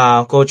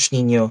 Coach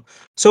Nino.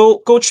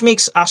 So, Coach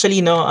Mix, actually,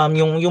 no,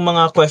 yung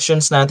mga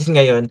questions natin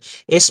ngayon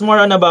is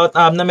more on about,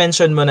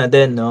 na-mention mo na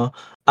din, no?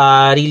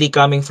 Really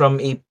coming from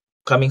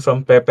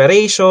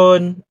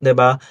preparation, 'di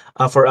ba?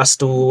 For us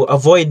to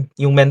avoid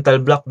yung mental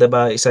block, 'di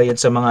ba? Isa 'yan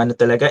sa mga ano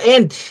talaga.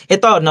 And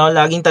ito, no,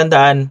 laging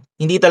tandaan,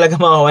 hindi talaga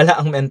mawawala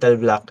ang mental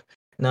block,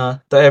 no,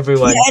 to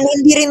everyone. Yeah, and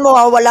hindi rin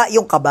mawawala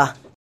yung kaba.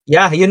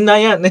 Yeah, yun na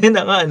yan. Yun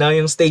na nga, no,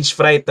 yung stage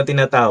fright na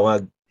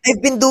tinatawag.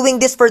 I've been doing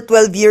this for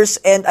 12 years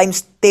and I'm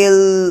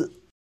still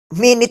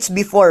minutes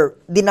before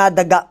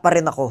dinadaga pa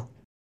rin ako.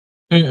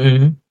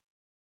 Mm-mm.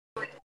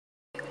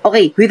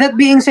 Okay, with that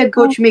being said,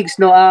 Coach Migs,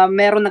 no,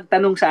 meron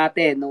nagtanong sa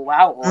atin, no,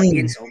 wow,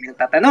 audience, may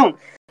nagtatanong.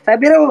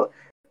 Sabi raw,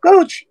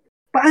 Coach,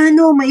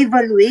 paano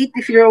ma-evaluate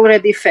if you're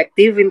already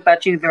effective in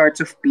touching the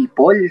hearts of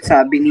people?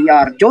 Sabi ni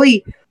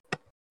Arjoy.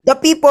 The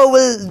people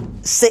will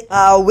say,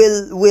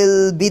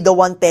 will be the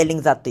one telling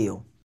that to you.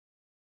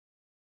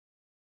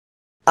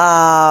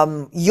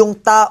 Yung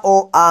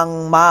tao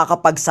ang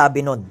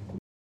makakapagsabi nun,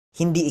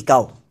 hindi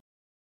ikaw.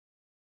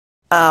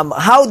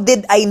 How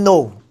did I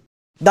know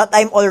that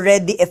I'm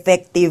already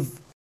effective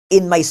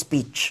in my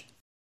speech?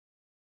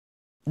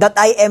 That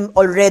I am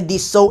already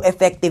so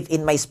effective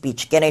in my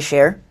speech. Can I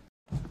share?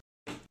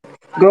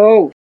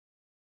 Go.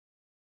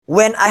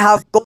 When I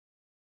have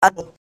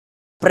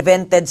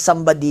prevented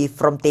somebody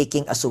from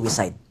taking a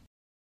suicide.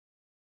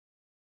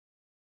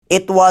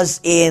 It was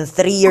in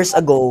 3 years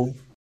ago.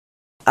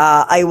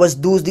 I was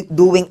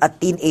doing a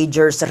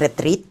teenager's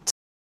retreat.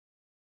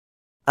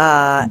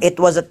 It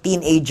was a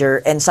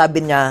teenager and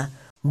sabi niya,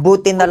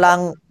 buti na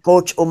lang,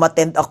 Coach,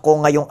 umattend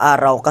ako ngayong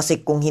araw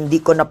kasi kung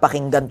hindi ko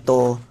napakinggan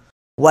to,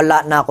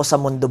 wala na ako sa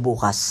mundo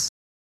bukas.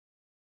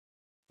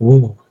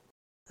 Ooh.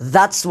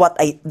 That's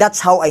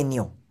how I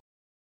knew.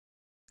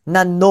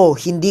 Na no,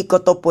 hindi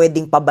ko to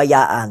pwedeng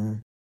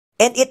pabayaan.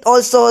 And it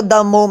also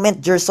the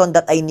moment, Gerson,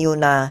 that I knew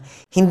na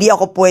hindi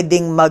ako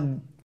pwedeng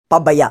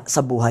magpabaya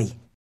sa buhay.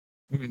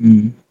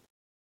 Mm-hmm.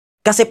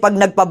 Kasi pag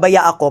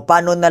nagpabaya ako,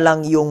 paano na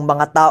lang yung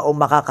mga tao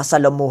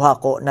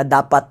makakasalamuha ko na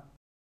dapat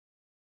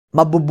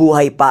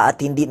mabubuhay pa at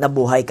hindi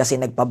nabuhay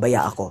kasi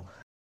nagpabaya ako.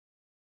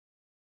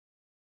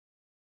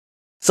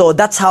 So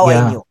that's how I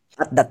knew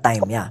at that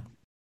time, yeah.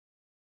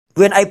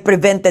 When I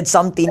prevented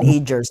some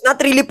teenagers, not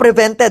really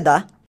prevented,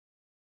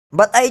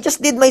 but I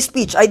just did my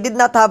speech. I did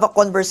not have a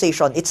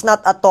conversation. It's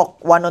not a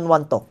talk,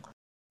 one-on-one talk.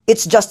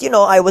 It's just,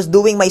 I was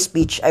doing my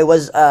speech. I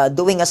was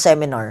doing a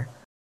seminar.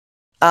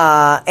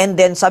 And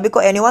then sabi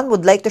ko, anyone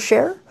would like to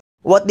share?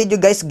 What did you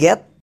guys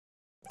get?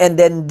 And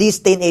then this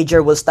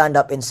teenager will stand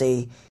up and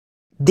say,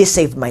 this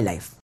saved my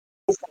life.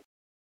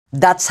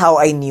 That's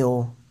how I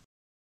knew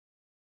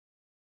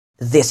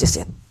this is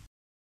it.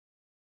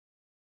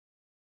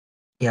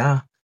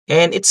 Yeah.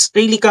 And it's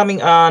really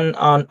coming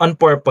on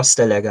purpose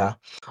talaga.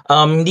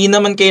 Hindi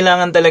naman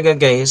kailangan talaga,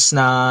 guys,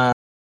 na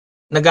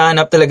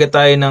naghahanap talaga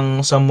tayo ng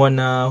someone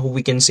who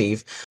we can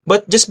save.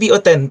 But just be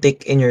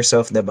authentic in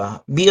yourself, diba?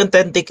 Be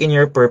authentic in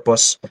your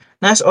purpose.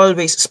 Na as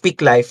always,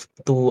 speak life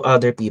to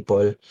other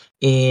people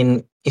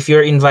in if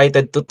you're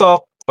invited to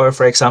talk, or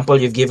for example,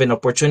 you've given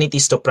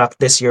opportunities to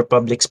practice your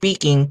public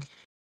speaking,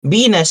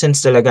 be in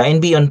essence talaga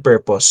and be on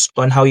purpose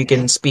on how you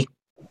can speak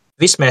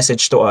this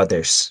message to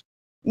others.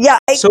 Yeah,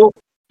 So,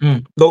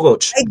 go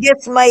coach. I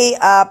guess may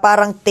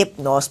parang tip,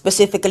 no,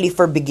 specifically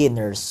for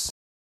beginners.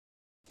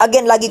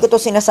 Again, lagi ko to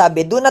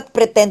sinasabi, do not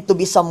pretend to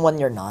be someone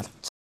you're not.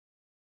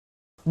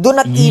 Do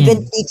not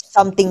even teach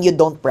something you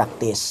don't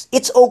practice.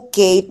 It's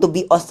okay to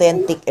be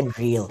authentic and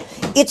real.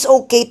 It's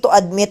okay to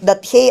admit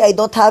that, hey, I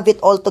don't have it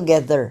all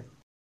together.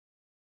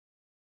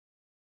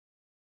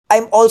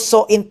 I'm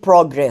also in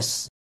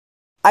progress.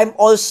 I'm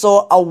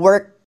also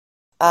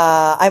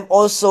I'm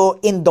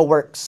also in the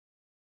works.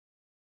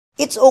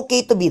 It's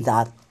okay to be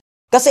that.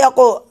 Kasi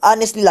ako,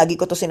 honestly, lagi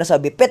ko to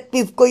sinasabi, pet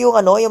peeve ko yung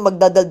yung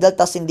magdadaldal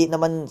tas hindi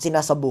naman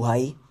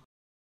sinasabuhay.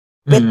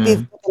 Pet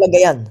peeve ko talaga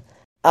yan.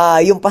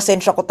 Yung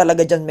pasensya ko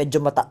talaga dyan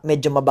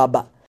medyo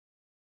mababa.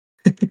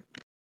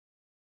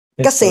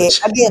 Kasi,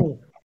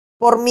 again,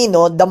 for me,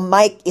 no, the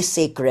mic is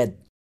sacred.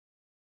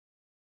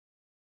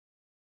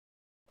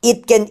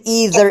 It can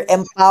either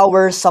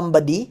empower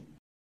somebody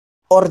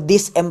or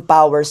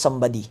disempower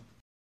somebody.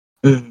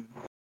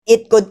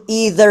 It could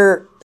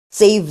either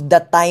save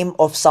the time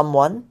of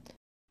someone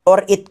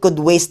or it could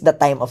waste the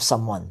time of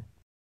someone.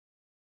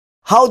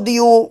 How do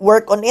you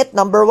work on it?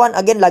 Number one,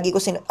 again,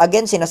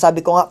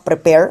 sinasabi ko nga,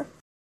 prepare.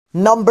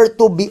 Number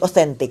two, be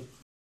authentic.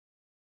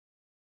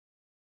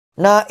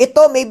 Na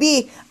ito,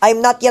 maybe,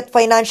 I'm not yet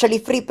financially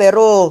free,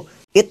 pero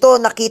ito,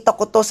 nakita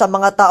ko to sa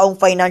mga taong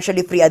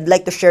financially free. I'd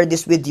like to share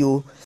this with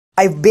you.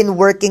 I've been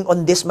working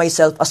on this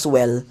myself as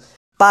well,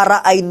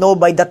 para I know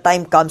by the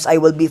time comes, I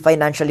will be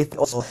financially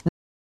free also.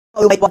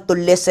 You might want to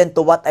listen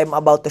to what I'm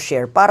about to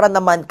share, para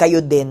naman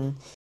kayo din,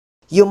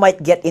 you might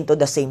get into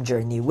the same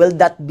journey. Will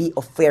that be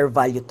of fair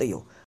value to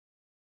you?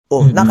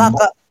 Oh,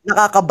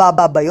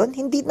 nakakababa ba yun?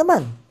 Hindi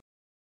naman.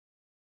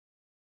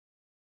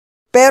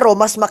 Pero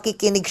mas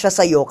makikinig siya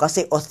sa'yo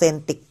kasi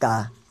authentic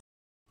ka,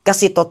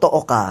 kasi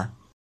totoo ka.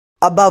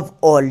 Above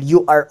all,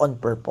 you are on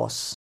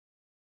purpose.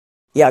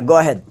 Yeah, go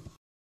ahead.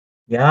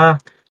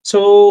 Yeah.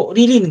 So,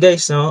 really,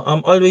 guys, no,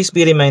 always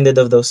be reminded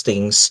of those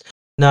things.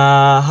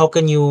 Na how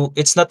can you,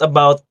 it's not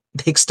about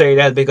the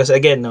external because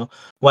again, no,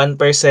 1%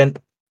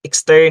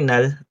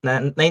 external, na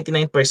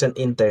 99%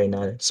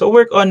 internal. So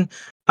work on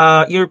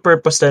your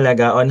purpose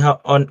talaga on how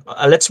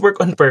let's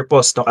work on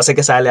purpose, no, kasi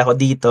kasali ako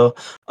dito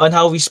on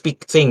how we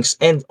speak things,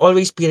 and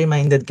always be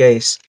reminded,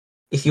 guys,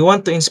 if you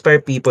want to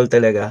inspire people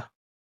talaga,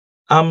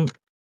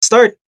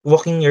 start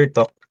walking your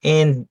talk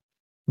and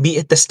be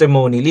a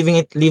testimony,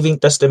 living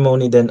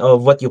testimony then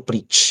of what you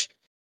preach.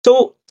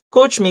 So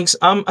Coach Mix,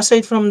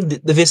 aside from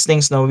these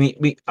things, no, we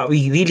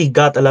really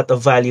got a lot of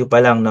value pa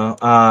lang, no,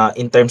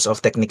 in terms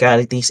of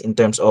technicalities, in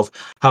terms of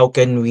how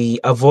can we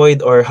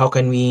avoid or how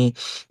can we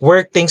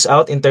work things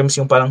out in terms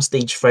yung parang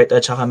stage fright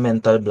at saka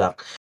mental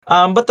block.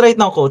 But right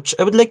now, Coach,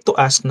 I would like to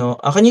ask, no,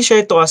 can you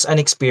share to us an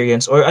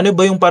experience or ano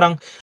ba yung parang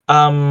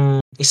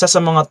isa sa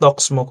mga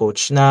talks mo,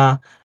 Coach,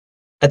 na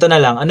ito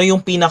na lang, ano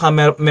yung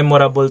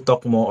pinaka-memorable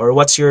talk mo or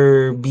what's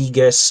your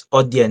biggest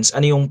audience?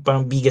 Ano yung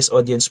parang biggest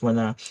audience mo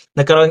na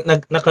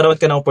nagkaroon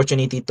ka ng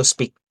opportunity to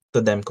speak to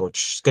them,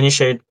 Coach? Can you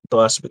share to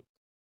us?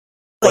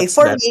 Okay,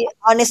 for me,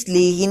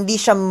 honestly, hindi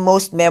siya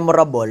most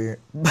memorable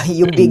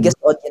yung biggest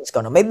audience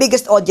ko. No? My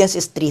biggest audience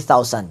is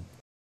 3,000.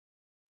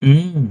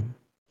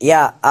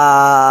 Yeah,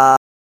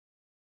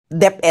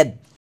 DepEd.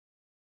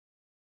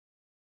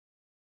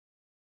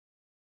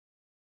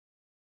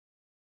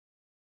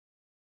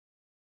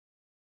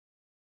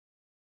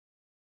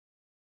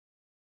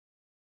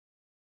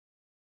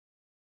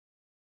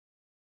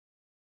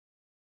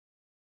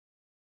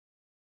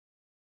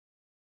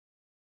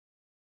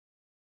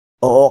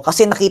 Oo,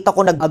 kasi nakita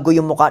ko nagbago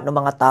yung mukha ng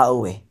mga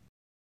tao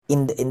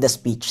in the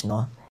speech,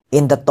 no?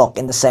 In the talk,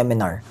 in the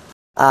seminar.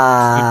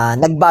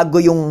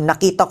 Nagbago yung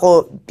nakita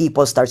ko,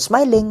 people start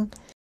smiling.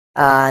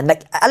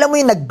 Alam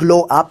mo yung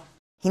nag-glow up?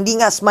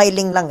 Hindi nga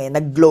smiling lang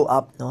nag-glow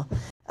up, no?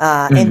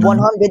 And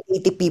 180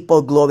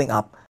 people glowing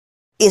up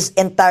is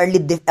an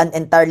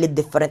entirely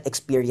different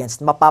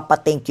experience.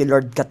 Mapapa-thank you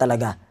Lord ka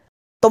talaga.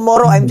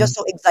 Tomorrow, I'm just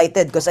so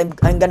excited because I'm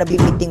gonna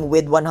be meeting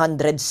with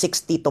 160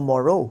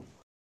 tomorrow.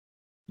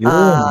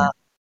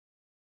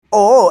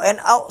 And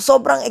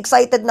sobrang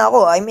excited na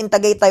ako. I'm in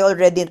Tagaytay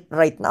already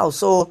right now.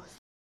 So,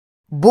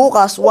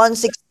 bukas,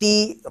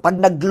 160, pag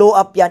nag-glow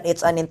up yan, it's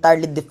an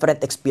entirely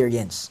different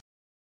experience.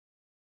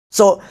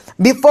 So,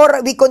 before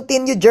we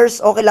continue,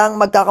 Jers, okay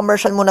lang,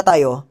 magka-commercial muna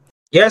tayo.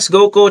 Yes,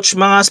 go Coach.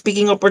 Mga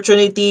speaking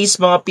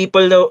opportunities, mga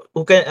people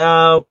who can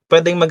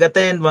pwedeng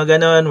mag-attend, mga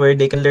ganon, where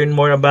they can learn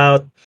more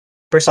about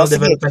personal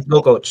development.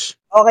 Go Coach.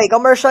 Okay,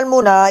 commercial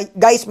muna.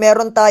 Guys,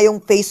 meron tayong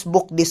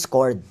Facebook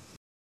Discord.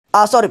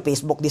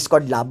 Facebook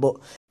Discord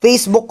labo.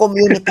 Facebook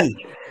community.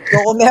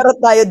 So, kung meron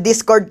tayo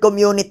Discord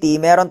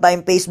community, meron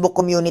tayong Facebook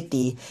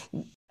community.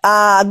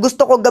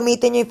 Gusto ko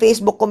gamitin yung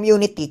Facebook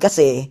community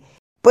kasi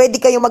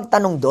pwede kayo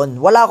magtanong doon.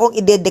 Wala akong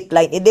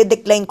ide-decline.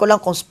 Ide-decline ko lang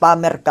kung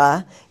spammer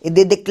ka.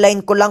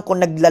 Ide-decline ko lang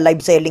kung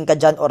nagla-live selling ka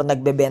dyan or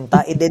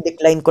nagbebenta.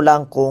 Ide-decline ko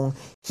lang kung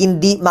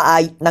hindi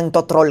nang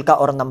to-troll ka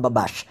or nang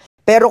babash.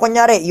 Pero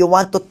kunyari, you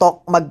want to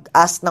talk,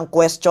 mag-ask ng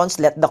questions,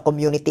 let the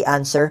community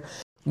answer.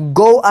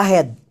 Go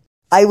ahead.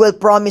 I will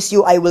promise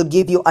you, I will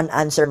give you an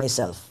answer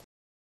myself.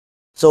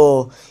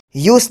 So,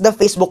 use the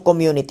Facebook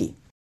community.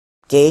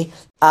 Okay?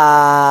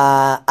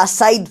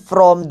 Aside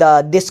from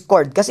the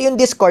Discord, kasi yung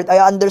Discord, I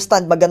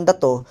understand, maganda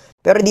to,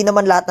 pero hindi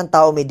naman lahat ng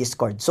tao may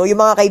Discord. So, yung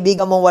mga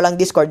kaibigan mong walang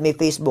Discord, may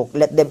Facebook,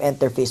 let them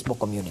enter Facebook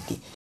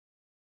community.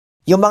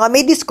 Yung mga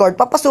may Discord,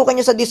 papasukan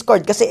nyo sa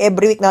Discord kasi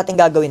every week natin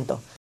gagawin to.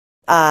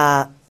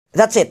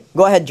 That's it.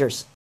 Go ahead,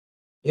 Jers.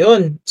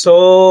 Yun.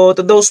 So,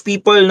 to those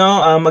people,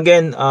 no,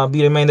 again,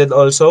 be reminded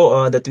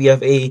also that we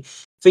have a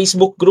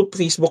Facebook group,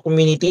 Facebook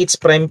community. It's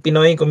Prime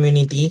Pinoy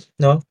Community,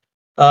 no?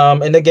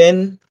 And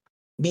again,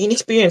 be in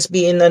experience,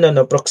 be in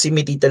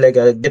proximity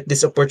talaga. Get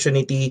this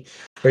opportunity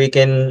where you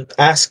can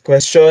ask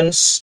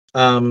questions,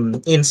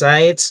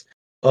 insights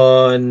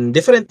on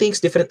different things,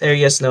 different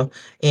areas, no?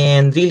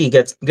 And really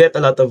get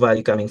a lot of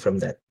value coming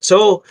from that.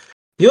 So,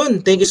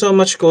 yun, thank you so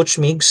much, Coach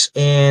Migs.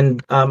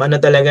 And ano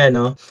talaga,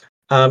 no?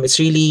 It's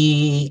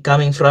really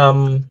coming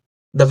from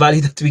the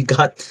value that we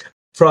got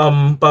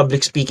from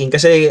public speaking.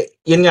 Kasi,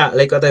 yun nga,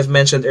 like what I've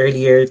mentioned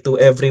earlier to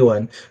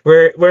everyone,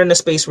 we're in a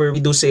space where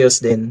we do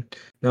sales din.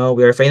 No,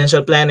 we are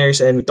financial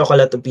planners and we talk a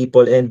lot to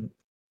people. And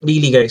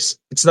really, guys,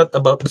 it's not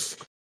about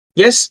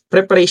yes,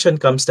 preparation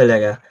comes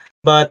talaga.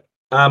 But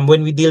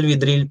when we deal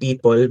with real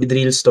people, with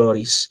real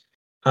stories,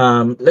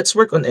 let's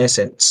work on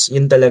essence.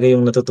 Yun talaga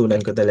yung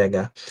natutunan ko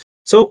talaga.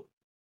 So,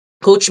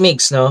 Coach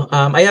Migs, no?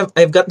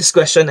 I've got this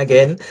question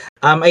again.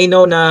 I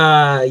know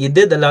na you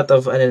did a lot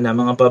of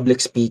mga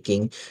public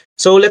speaking.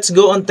 So let's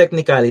go on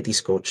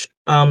technicalities, Coach.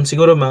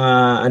 Siguro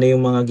mga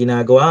yung mga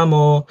ginagawa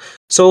mo.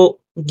 So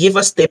give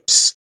us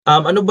tips.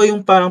 Ano ba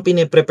yung parang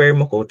pine-prepare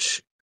mo,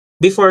 Coach?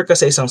 Before ka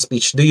sa isang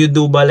speech, do you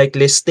do ba like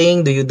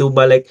listing? Do you do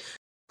ba like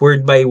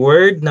word by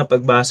word na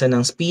pagbasa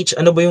ng speech?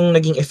 Ano ba yung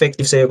naging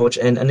effective sa'yo,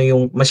 Coach? And ano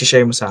yung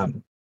masishare mo sa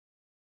amin?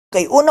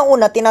 Okay,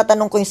 unang-una,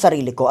 tinatanong ko yung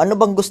sarili ko, ano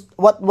bang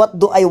what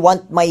do I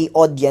want my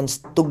audience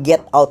to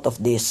get out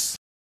of this?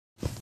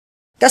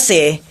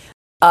 Kasi,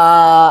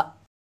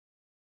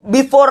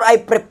 before I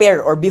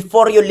prepare or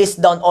before you list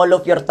down all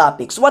of your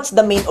topics, what's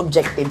the main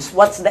objectives?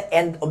 What's the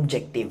end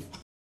objective?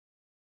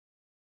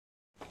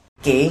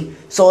 Okay,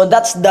 so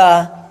that's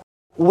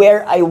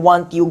where I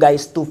want you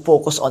guys to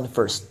focus on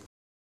first.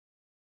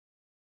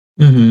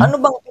 Mm-hmm. Ano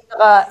bang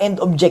pinaka-end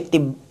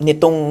objective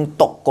nitong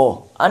talk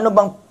ko? Ano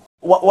bang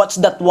what's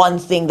that one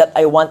thing that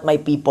I want my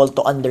people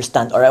to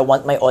understand or I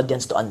want my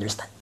audience to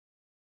understand?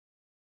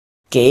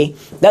 Okay,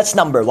 that's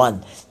number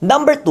 1.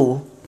 Number 2,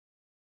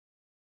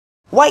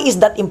 why is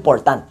that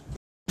important?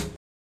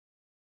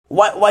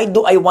 Why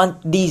do I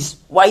want these?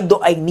 Why do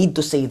I need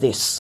to say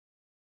this?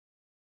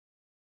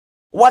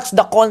 What's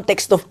the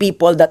context of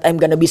people that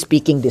I'm gonna be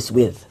speaking this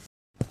with?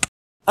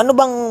 Ano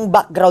bang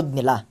background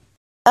nila?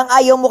 Ang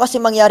ayaw mo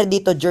kasi mangyari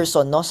dito,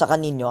 Gerson, no, sa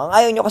kaninyo. Ang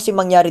ayaw nyo kasi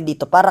mangyari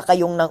dito para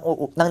kayong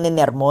nang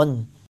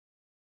ninermon.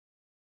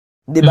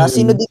 'Di ba?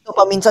 Sino dito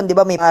paminsan, 'di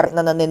ba, may pare na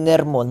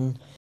naninermon?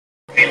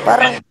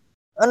 Parang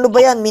ano ba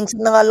 'yan?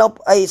 Minsan na nga lang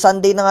ay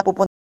Sunday na nga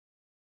pupunta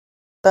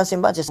sa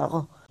simbahan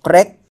ako.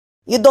 Correct?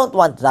 You don't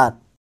want that.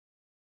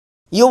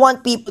 You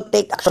want people to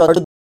take action or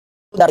to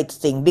do the right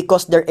thing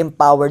because they're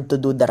empowered to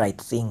do the right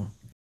thing.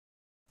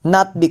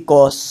 Not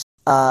because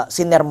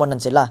sinermonan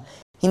sila.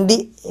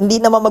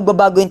 Hindi naman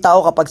magbabago yung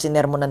tao kapag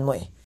sinermonan mo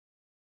eh.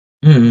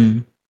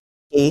 Mm-hmm.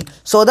 Okay?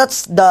 So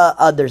that's the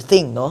other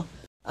thing, no?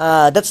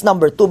 That's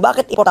number 2.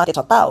 Bakit importante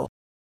sa tao?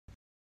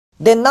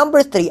 Then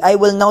number 3, I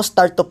will now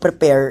start to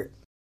prepare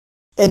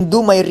and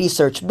do my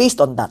research based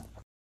on that.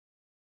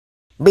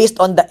 Based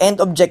on the end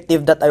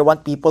objective that I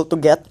want people to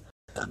get.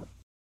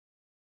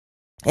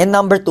 And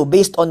number 2,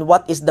 based on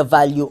what is the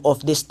value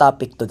of this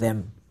topic to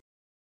them.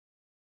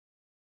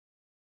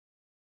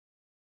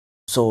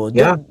 So,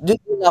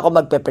 doon na ako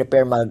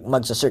magpe-prepare,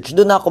 magsa-search.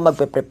 Doon na ako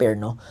magpe-prepare,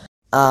 no?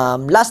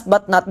 Last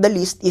but not the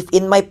least, if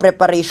in my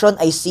preparation,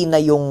 I see na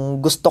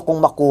yung gusto kong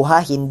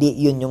makuha, hindi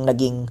yun yung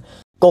naging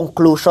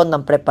conclusion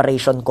ng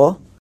preparation ko,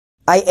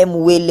 I am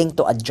willing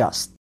to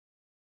adjust.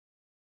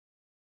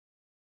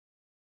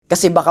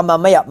 Kasi baka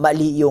mamaya,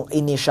 mali yung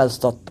initial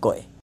thought ko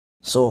eh.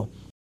 So,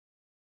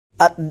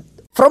 at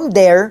from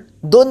there,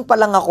 doon pa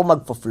lang ako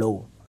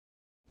magfo-flow.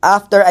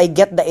 After I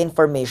get the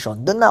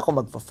information, doon na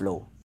ako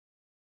magfo-flow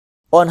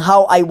on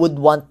how I would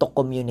want to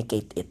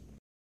communicate it.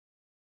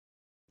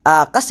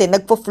 Kasi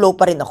nagpo-flow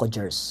pa rin ako,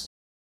 Jers.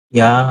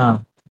 Yeah.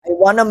 I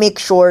wanna make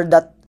sure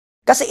that,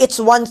 kasi it's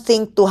one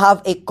thing to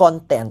have a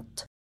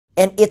content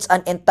and it's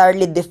an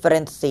entirely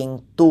different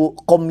thing to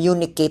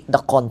communicate the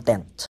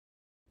content.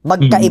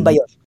 Magkaiba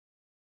yun.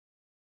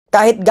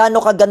 Kahit gaano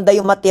kaganda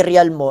yung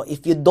material mo,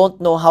 if you don't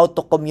know how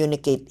to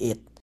communicate it,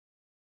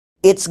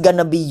 it's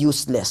gonna be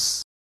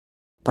useless.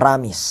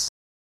 Promise.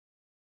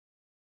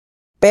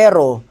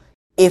 Pero,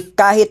 if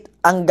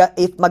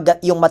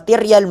yung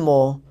material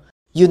mo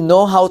you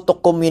know how to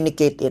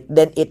communicate it,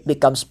 then it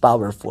becomes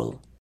powerful.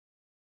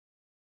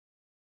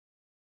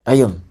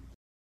 Ayun.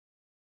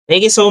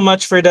 Thank you so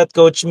much for that,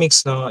 Coach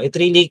Mix. No, it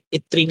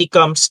really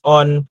comes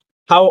on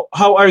how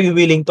are you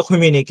willing to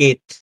communicate.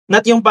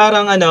 Not yung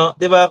parang ano,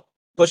 'di ba,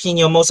 Coach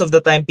Nino, most of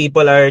the time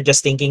people are just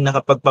thinking na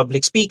kapag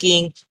public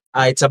speaking,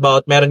 it's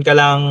about meron ka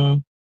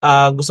lang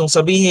gustong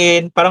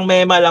sabihin, parang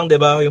mema lang, 'di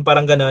ba? Yung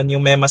parang gano'n,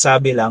 yung mema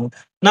sabi lang.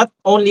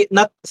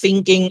 Not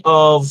thinking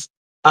of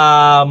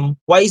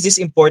why is this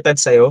important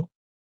sa'yo?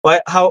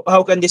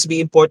 How can this be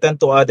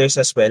important to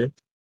others as well?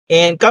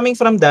 And coming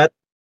from that,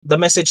 the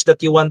message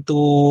that you want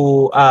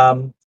to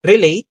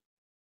relay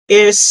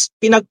is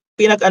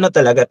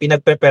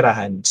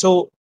pinagpreparahan.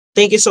 So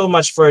thank you so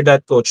much for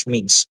that, Coach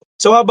Migs.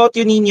 So how about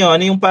you, Nino?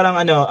 Ano yung parang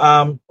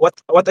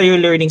what are you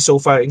learning so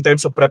far in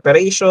terms of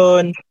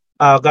preparation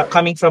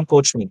coming from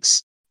Coach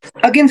Migs?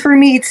 Again, for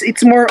me,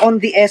 it's more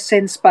on the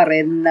essence pa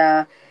rin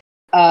na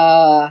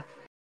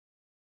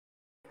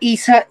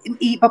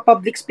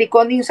ipa-public speak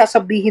kung ano yung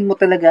sasabihin mo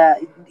talaga.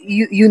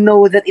 You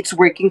know that it's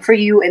working for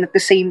you, and at the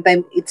same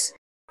time it's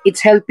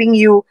helping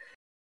you.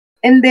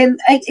 And then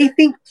I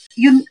think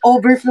yun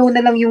overflow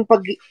na lang yung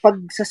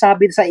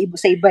pagsasabi sa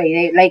iba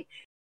eh.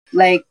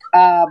 Like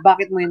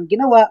bakit mo yun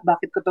ginawa?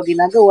 Bakit ko to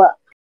ginagawa?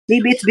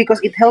 Maybe it's because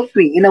it helped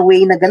me in a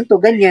way na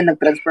ganito, ganyan,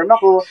 nag-transform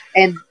ako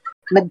and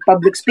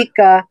nag-public speak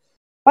ka.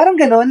 Parang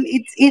ganon.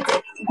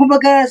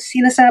 Kumbaga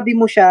sinasabi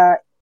mo siya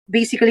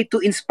basically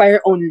to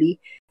inspire only,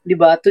 'di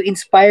ba? To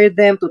inspire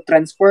them, to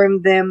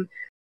transform them,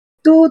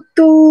 to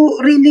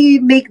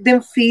really make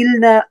them feel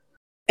na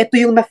ito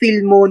yung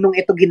na-feel mo nung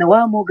ito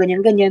ginawa mo,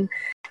 ganyan.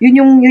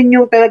 Yun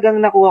yung talagang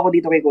nakuha ko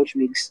dito kay Coach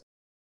Migs.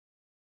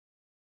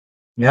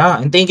 Yeah,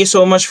 and thank you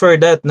so much for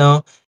that,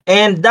 no?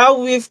 And now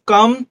we've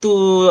come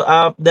to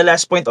the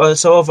last point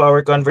also of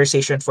our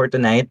conversation for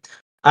tonight.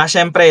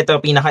 Syempre, ito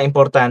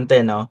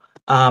pinaka-importante, no?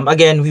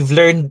 Again, we've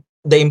learned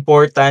the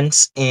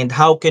importance and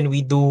how can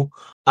we do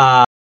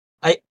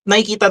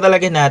nakikita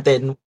talaga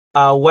natin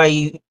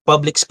why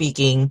public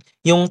speaking,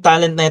 yung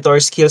talent na ito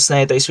or skills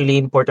na ito is really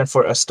important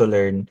for us to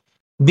learn.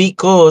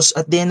 Because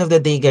at the end of the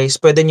day, guys,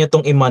 pwede nyo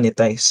itong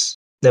i-monetize.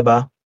 'Di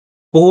ba?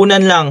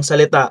 Puhunan lang,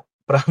 salita.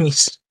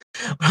 Promise.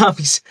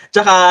 Promise.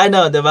 Tsaka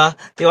 'di ba?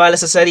 Tiwala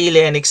sa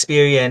sarili and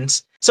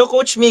experience. So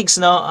Coach Migs,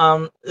 no,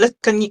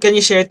 can you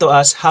share to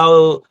us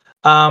how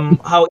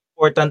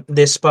important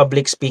this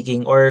public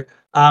speaking or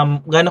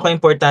gaano ka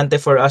importante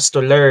for us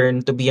to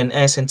learn to be an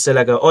essence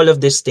talaga, all of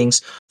these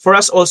things for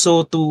us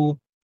also to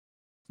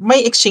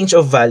may exchange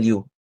of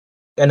value.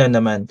 Ano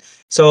naman.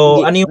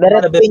 So, ano yung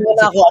Diretsuhin nyo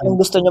na ako, anong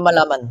gusto nyo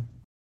malaman?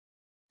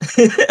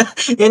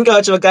 Yan,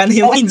 Coach, magkano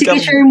yung income?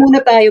 Sige, share muna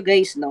tayo,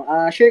 guys. No?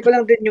 Share ko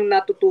lang din yung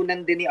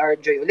natutunan din ni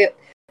Arjoy ulit.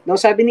 No,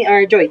 sabi ni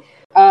Arjoy,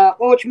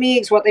 Coach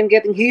Migs, what I'm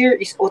getting here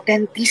is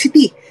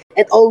authenticity.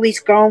 It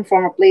always comes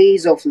from a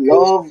place of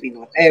love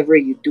in whatever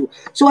you do.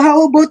 So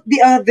how about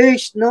the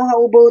others? No,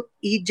 how about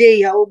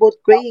EJ? How about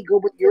Craig? How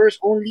about yours?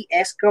 Only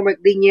Eska,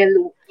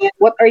 Daniel.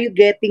 What are you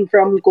getting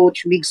from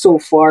Coach Migs so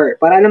far?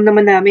 Para alam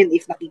naman namin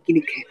if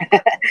nakikinig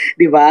ka.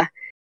 Di ba?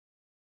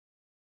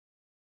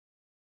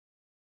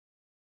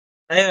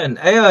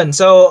 Ayun.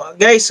 So,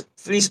 guys,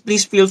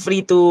 please feel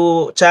free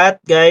to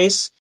chat,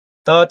 guys.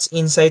 Thoughts,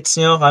 insights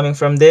nyo coming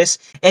from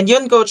this. And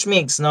yun, Coach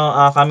Migs, no,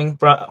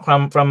 coming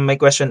from my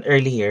question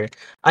earlier,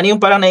 ano yung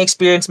parang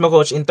na-experience mo,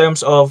 Coach, in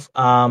terms of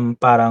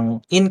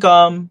parang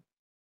income,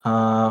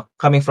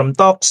 coming from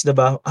talks,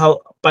 diba?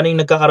 Paano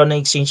yung nagkakaroon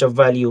ng exchange of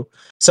value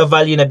sa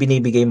value na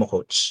binibigay mo,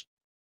 Coach?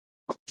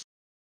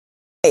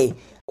 Okay.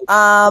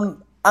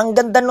 Ang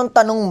ganda nung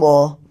tanong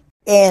mo,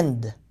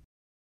 and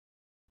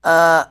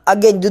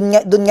again,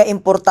 dun nga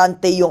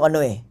importante yung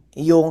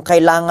yung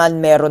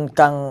kailangan meron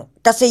kang,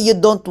 kasi you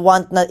don't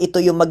want na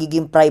ito yung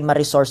magiging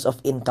primary source of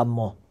income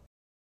mo.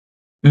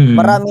 Mm-hmm.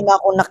 Marami na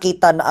akong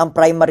nakita na ang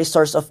primary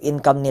source of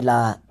income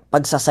nila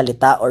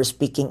pagsasalita or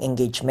speaking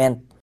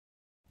engagement.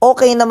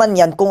 Okay naman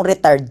yan kung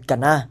retired ka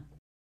na.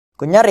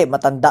 Kunyari,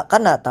 matanda ka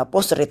na,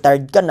 tapos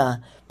retired ka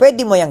na,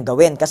 pwede mo yang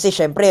gawin kasi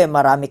syempre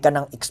marami ka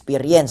ng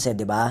experience,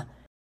 di ba?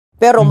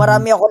 Pero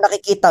marami ako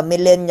nakikita,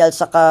 millennial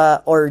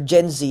saka or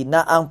Gen Z,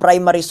 na ang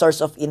primary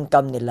source of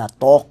income nila,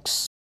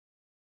 talks.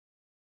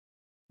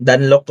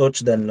 Danlok,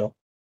 Coach, Danlok.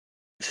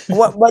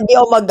 Hindi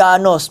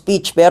ako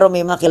speech, pero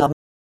may mga kilala.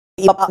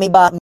 May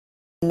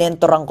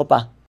mentoran ko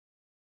pa.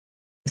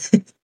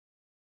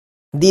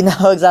 Hindi na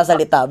ako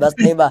magsasalita.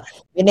 Basta diba,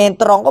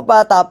 minentoran ko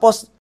pa,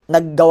 tapos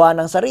naggawa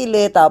ng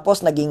sarili,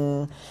 tapos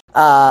naging,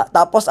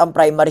 tapos ang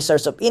primary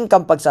source of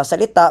income,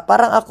 pagsasalita,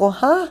 parang ako,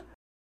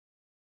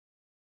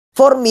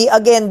 For me,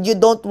 again, you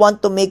don't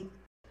want to make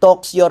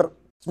talks your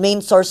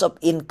main source of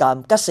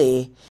income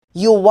kasi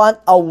you want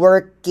a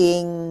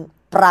working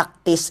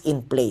practice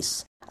in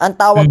place.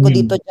 Ang tawag ko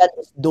dito dyan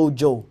is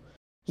dojo.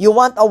 You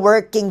want a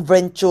working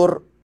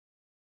venture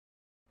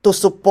to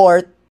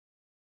support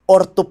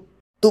or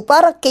to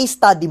parang case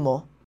study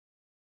mo.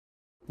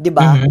 'Di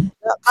ba?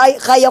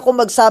 Kaya ko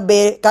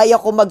magsabi, kaya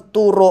ko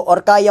magturo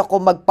or kaya ko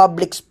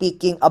mag-public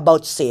speaking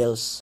about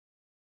sales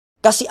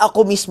kasi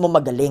ako mismo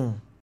magaling.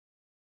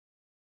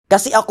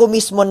 Kasi ako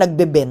mismo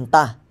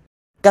nagbebenta.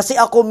 Kasi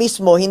ako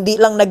mismo, hindi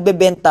lang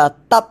nagbebenta,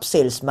 top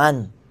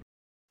salesman.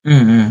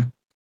 Mm-hmm.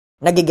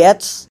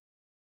 Nagigets?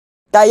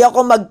 Kaya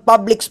ko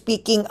mag-public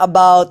speaking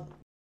about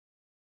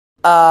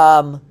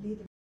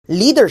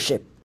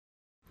leadership.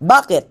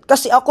 Bakit?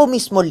 Kasi ako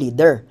mismo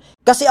leader.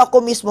 Kasi ako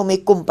mismo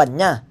may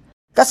kumpanya.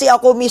 Kasi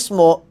ako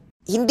mismo,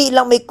 hindi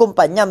lang may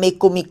kumpanya, may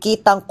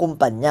kumikitang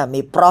kumpanya,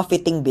 may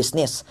profiting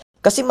business.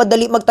 Kasi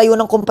madali magtayo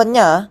ng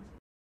kumpanya.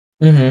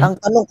 Ang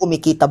tanong,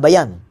 kumikita ba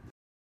yan?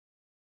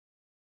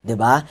 'Di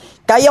ba?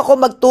 Kaya ko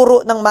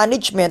magturo ng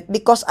management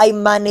because I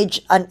manage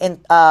an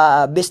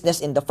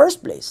business in the first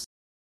place.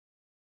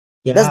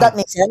 Yeah. Does that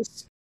make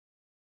sense?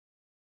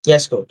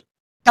 Yes, Coach.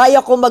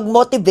 Kaya ko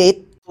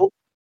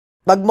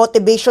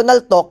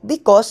mag-motivational talk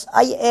because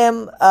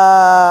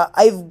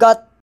I've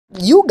got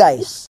you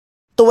guys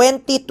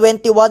 20,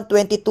 21,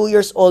 22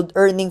 years old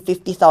earning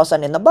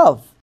 50,000 and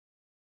above.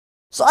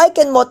 So I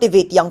can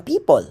motivate young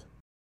people.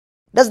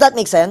 Does that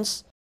make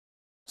sense?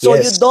 So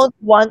Yes. you don't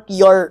want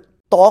your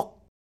talk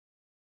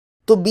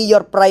to be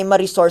your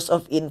primary source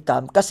of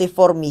income kasi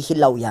for me,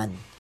 hilaw yan.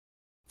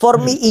 For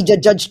me,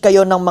 i-judge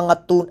kayo ng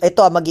mga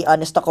ito maging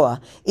honest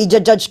ako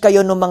i-judge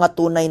kayo ng mga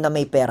tunay na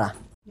may pera.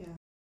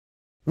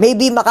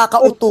 Maybe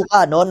makakauto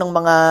ka ng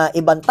mga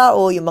ibang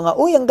tao, yung mga,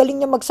 uy, ang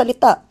galing niya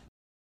magsalita.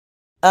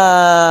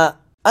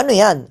 Ano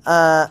yan?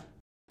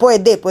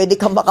 Pwede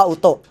kang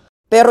makauto.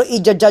 Pero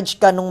i-judge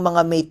ka nung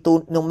mga may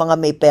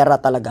pera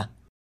talaga.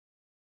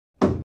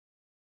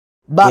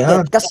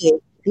 Bakit? Yeah.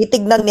 Kasi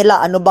titignan nila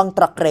ano bang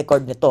track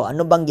record nito,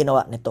 ano bang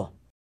ginawa nito.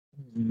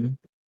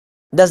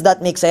 Does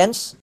that make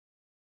sense?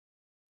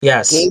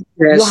 Yes. Okay?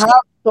 Yes. You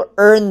have to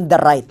earn the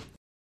right.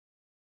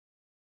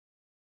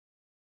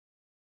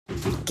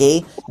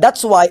 Okay?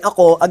 That's why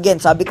ako, again,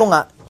 sabi ko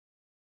nga,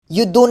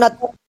 you do not,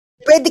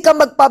 pwede ka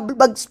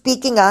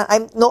mag-speaking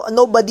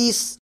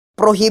nobody's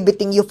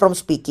prohibiting you from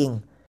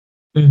speaking.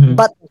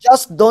 But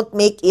just don't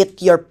make it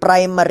your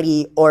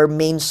primary or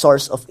main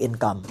source of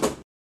income.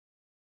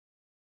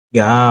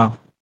 Yeah.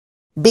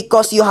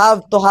 Because you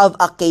have to have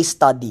a case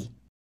study.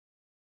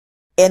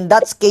 And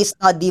that case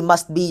study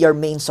must be your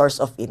main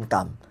source of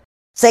income.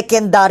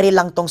 Secondary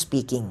lang tong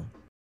speaking.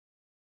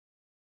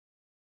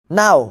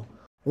 Now,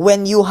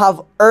 when you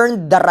have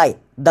earned the right,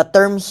 the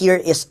term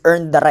here is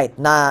earned the right,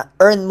 na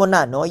earn mo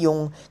na,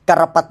 yung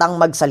karapatang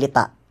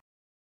magsalita.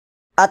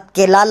 At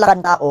kilala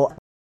ka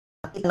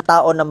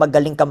tao na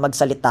magaling ka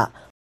magsalita,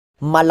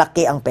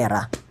 malaki ang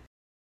pera.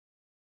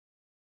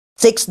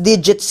 6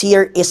 digits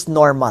here is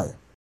normal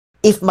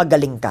if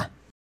magaling ka.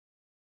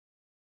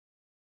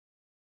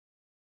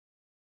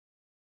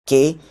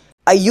 Okay?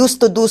 I used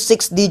to do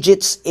 6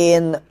 digits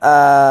in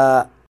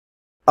a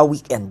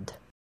weekend.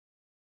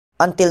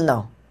 Until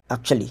now,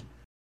 actually.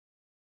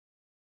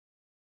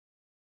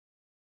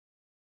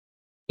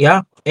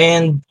 Yeah.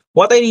 And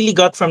what I really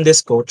got from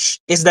this, Coach,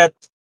 is that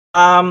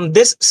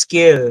this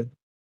skill,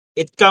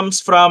 it comes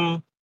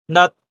from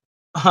not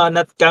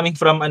coming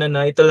from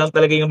ito lang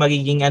talaga yung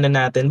magiging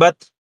natin, but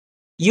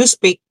you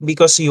speak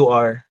because you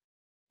are.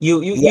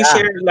 You Yeah.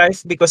 share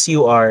life because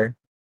you are.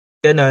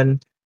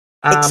 Ganon.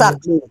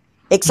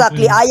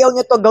 Exactly. Ayaw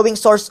nyo to gawing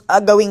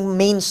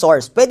main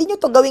source. Pwede nyo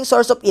to gawing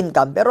source of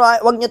income, pero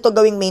wag nyo to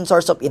gawing main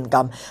source of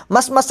income.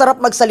 Mas masarap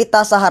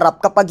magsalita sa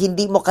harap kapag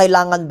hindi mo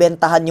kailangan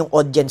bentahan yung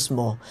audience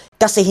mo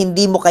kasi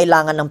hindi mo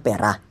kailangan ng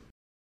pera.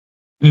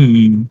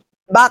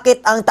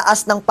 Bakit ang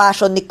taas ng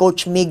passion ni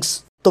Coach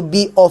Migs to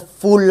be of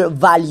full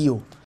value?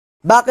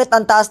 Bakit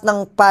ang taas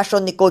ng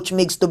passion ni Coach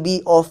Migs to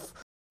be of,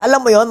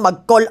 alam mo yon,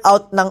 mag-call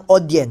out ng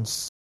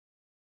audience?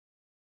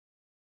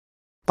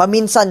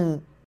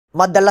 Paminsan,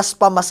 madalas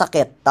pa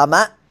masakit.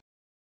 Tama?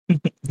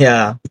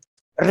 Yeah.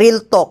 Real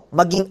talk.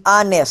 Maging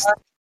honest.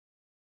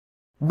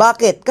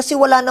 Bakit? Kasi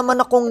wala naman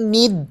akong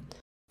need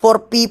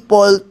for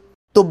people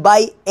to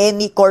buy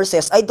any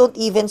courses. I don't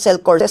even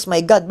sell courses.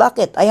 My God,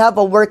 bakit? I have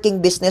a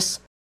working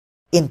business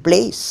in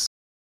place.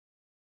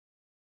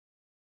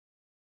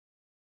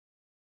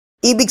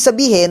 Ibig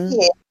sabihin,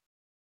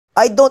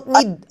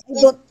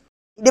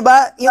 di ba?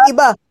 Yung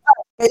iba,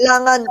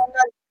 kailangan,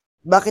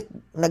 bakit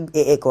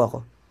nag-e-echo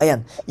ako?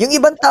 Ayan. Yung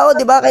ibang tao,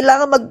 'di ba,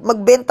 kailangan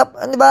magbenta,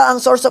 'di ba,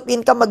 ang source of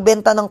income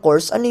magbenta ng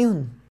course. Ano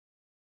 'yun?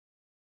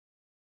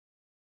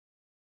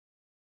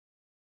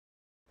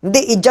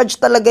 Hindi i-judge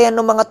talaga 'yan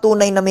ng mga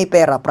tunay na may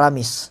pera,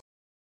 promise.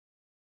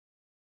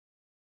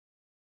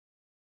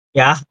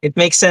 Yeah, it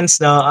makes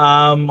sense, no?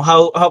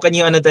 How can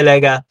you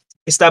talaga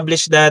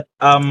establish that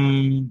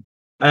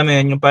alam mo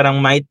yun, yung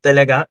parang might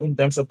talaga in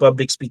terms of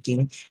public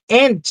speaking.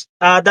 And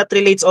that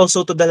relates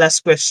also to the last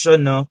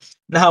question, no?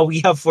 Now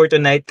we have for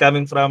tonight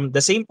coming from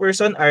the same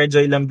person,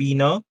 Arjoy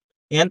Lambino.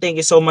 Yan,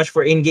 thank you so much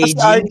for engaging.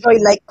 Kasi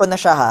Arjoy, like ko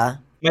na siya, ha?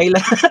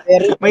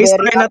 May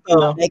story na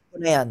to. Like ko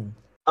na yan.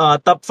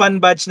 Top fan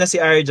badge na si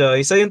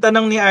Arjoy. So yung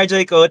tanong ni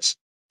Arjoy, Coach,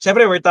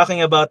 syempre we're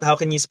talking about how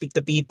can you speak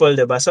to people,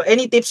 diba? So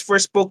any tips for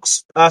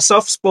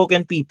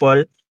soft-spoken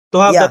people to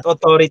have that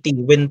authority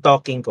when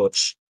talking,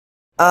 Coach?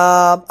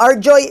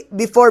 Arjoy,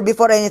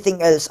 before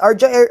anything else,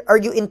 Arjoy, are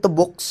you into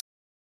books?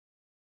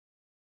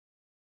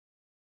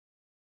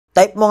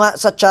 Type mo nga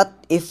sa chat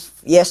if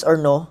yes or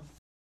no.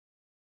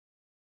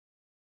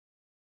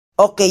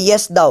 Okay,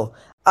 yes daw.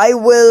 I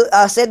will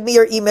send me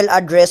your email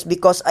address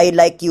because I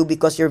like you,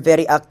 because you're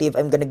very active.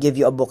 I'm gonna give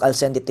you a book. I'll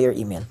send it to your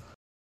email.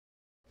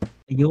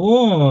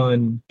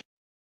 Yun.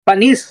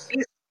 Panis.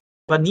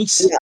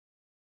 Panis.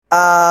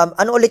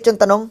 Ano ulit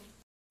yung tanong?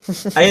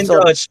 Ayun,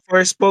 Sorry. coach.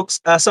 For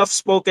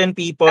soft-spoken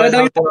people, Ano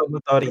daw how to have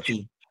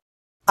authority.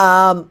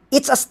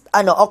 It's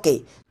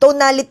okay.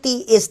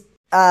 Tonality is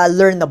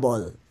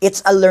learnable. It's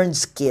a learned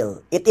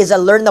skill. It is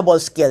a learnable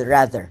skill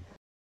rather.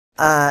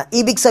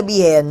 Ibig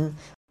sabihin,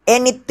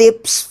 any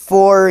tips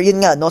for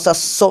yun nga no sa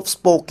soft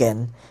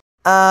spoken,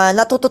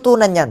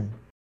 natututunan 'yan.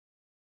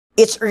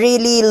 It's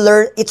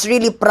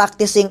really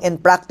practicing and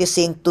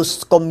practicing to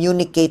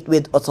communicate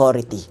with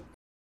authority.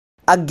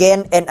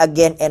 Again and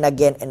again and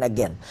again and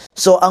again.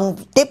 So ang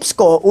tips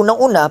ko,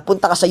 unang-una,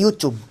 punta ka sa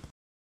YouTube.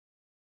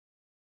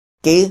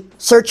 Okay?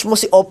 Search mo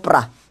si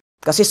Oprah.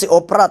 Kasi si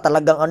Oprah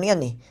talagang ano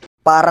yan eh.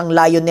 Parang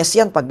lioness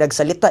yan pag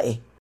nagsalita eh.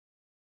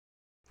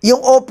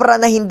 Yung Oprah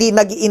na hindi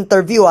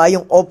nag-i-interview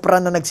yung Oprah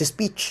na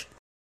nagsi-speech.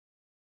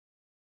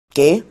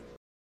 Okay?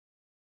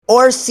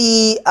 Or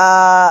si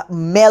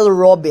Mel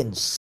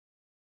Robbins.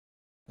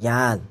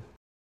 Yan.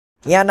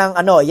 Yan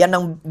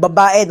ang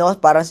babae, no?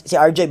 Parang si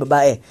RJ,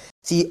 babae.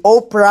 Si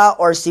Oprah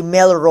or si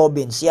Mel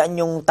Robbins,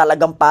 yan yung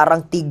talagang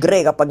parang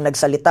tigre kapag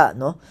nagsalita,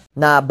 no?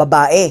 Na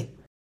babae.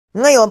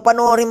 Ngayon,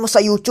 panoorin mo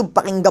sa YouTube,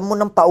 pakinggan mo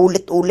ng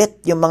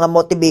paulit-ulit yung mga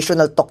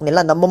motivational talk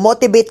nila.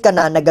 Namomotivate ka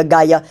na,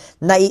 nagagaya,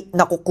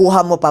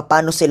 nakukuha mo pa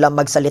paano sila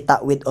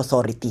magsalita with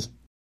authority.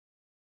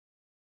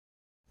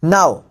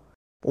 Now,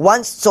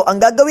 so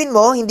ang gagawin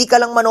mo, hindi ka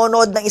lang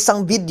manonood ng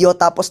isang video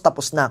tapos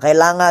na.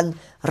 Kailangan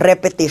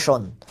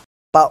repetition.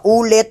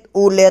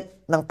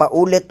 Paulit-ulit, ng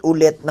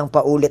paulit-ulit, ng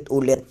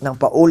paulit-ulit, ng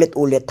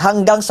paulit-ulit,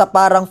 hanggang sa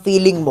parang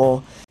feeling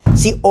mo,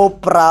 si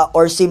Oprah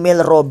or si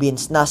Mel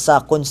Robbins,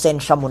 nasa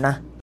konsensya mo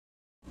na.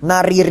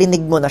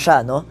 Naririnig mo na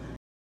siya, no?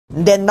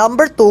 And then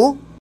number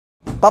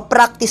 2,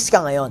 pa-practice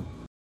ka ngayon.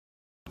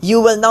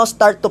 You will now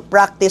start to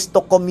practice to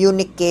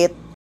communicate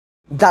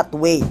that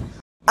way.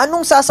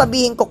 Anong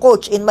sasabihin ko,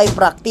 coach, in my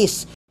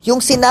practice?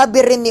 Yung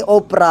sinabi rin ni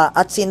Oprah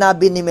at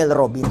sinabi ni Mel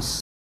Robbins.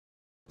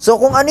 So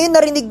kung ano yung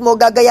narinig mo,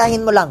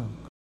 gagayahin mo lang.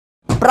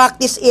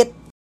 Practice it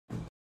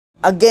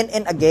again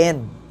and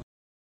again.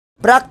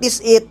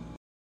 Practice it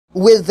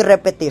with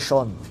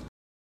repetition.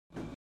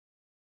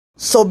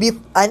 So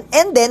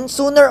and then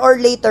sooner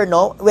or later,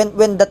 no,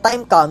 when the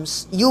time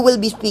comes, you will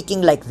be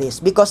speaking like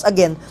this, because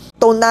again,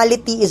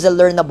 tonality is a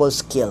learnable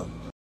skill.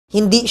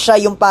 Hindi siya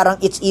yung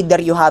parang it's either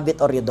you have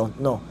it or you don't.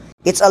 No.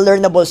 It's a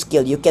learnable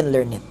skill. You can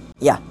learn it.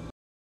 Yeah.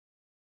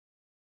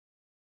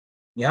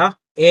 Yeah.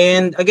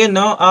 And again,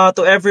 no,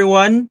 to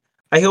everyone,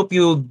 I hope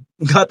you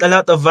got a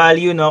lot of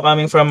value, no,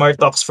 coming from our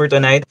talks for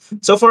tonight.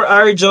 So for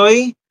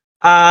Arjoy,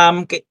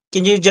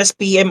 can you just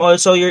PM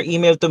also your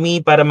email to me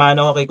para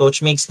maano kay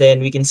Coach Mix,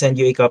 then we can send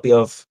you a copy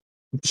of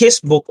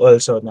his book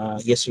also na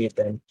yes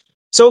written.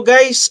 So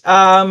guys,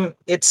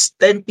 it's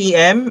 10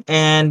 p.m.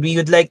 and we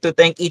would like to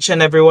thank each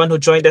and everyone who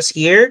joined us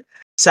here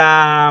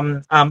sa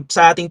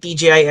ating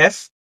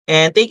TGIF.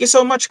 And thank you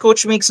so much,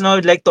 Coach Mix. No,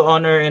 I'd like to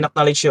honor and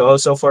acknowledge you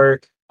also for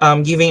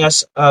giving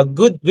us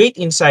great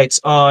insights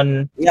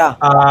on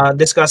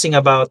discussing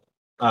about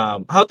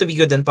how to be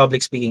good in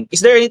public speaking.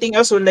 Is there anything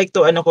else you'd like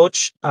to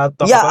Coach talk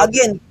about?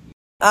 Again,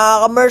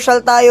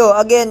 commercial tayo.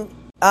 Again,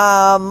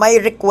 my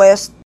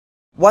request,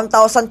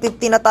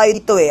 1,050 na tayo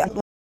dito eh.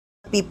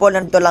 People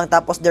nandito lang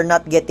tapos they're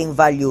not getting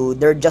value.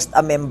 They're just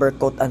a member,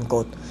 quote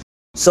unquote.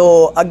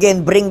 So,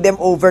 again, bring them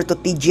over to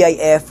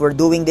TGIF. We're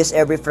doing this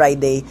every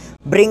Friday.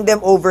 Bring them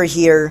over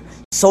here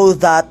so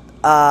that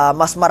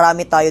mas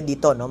marami tayo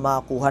dito, no,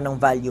 makakuha ng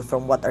value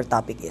from what our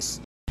topic is.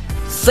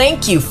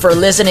 Thank you for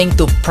listening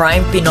to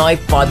Prime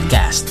Pinoy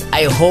Podcast.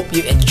 I hope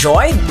you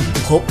enjoyed,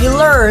 hope you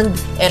learned,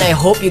 and I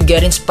hope you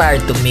get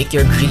inspired to make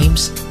your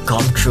dreams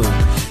come true.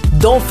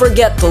 Don't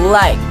forget to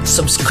like,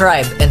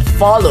 subscribe, and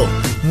follow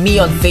me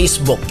on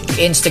Facebook,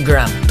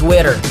 Instagram,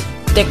 Twitter,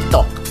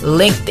 TikTok,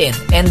 LinkedIn,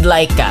 and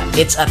Laika.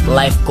 It's at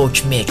Life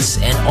Coach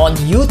Mix. And on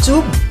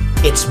YouTube,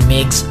 it's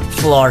Migs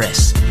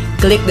Flores.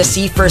 Click the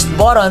See First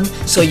button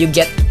so you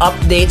get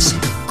updates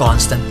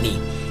constantly.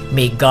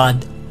 May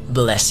God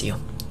bless you.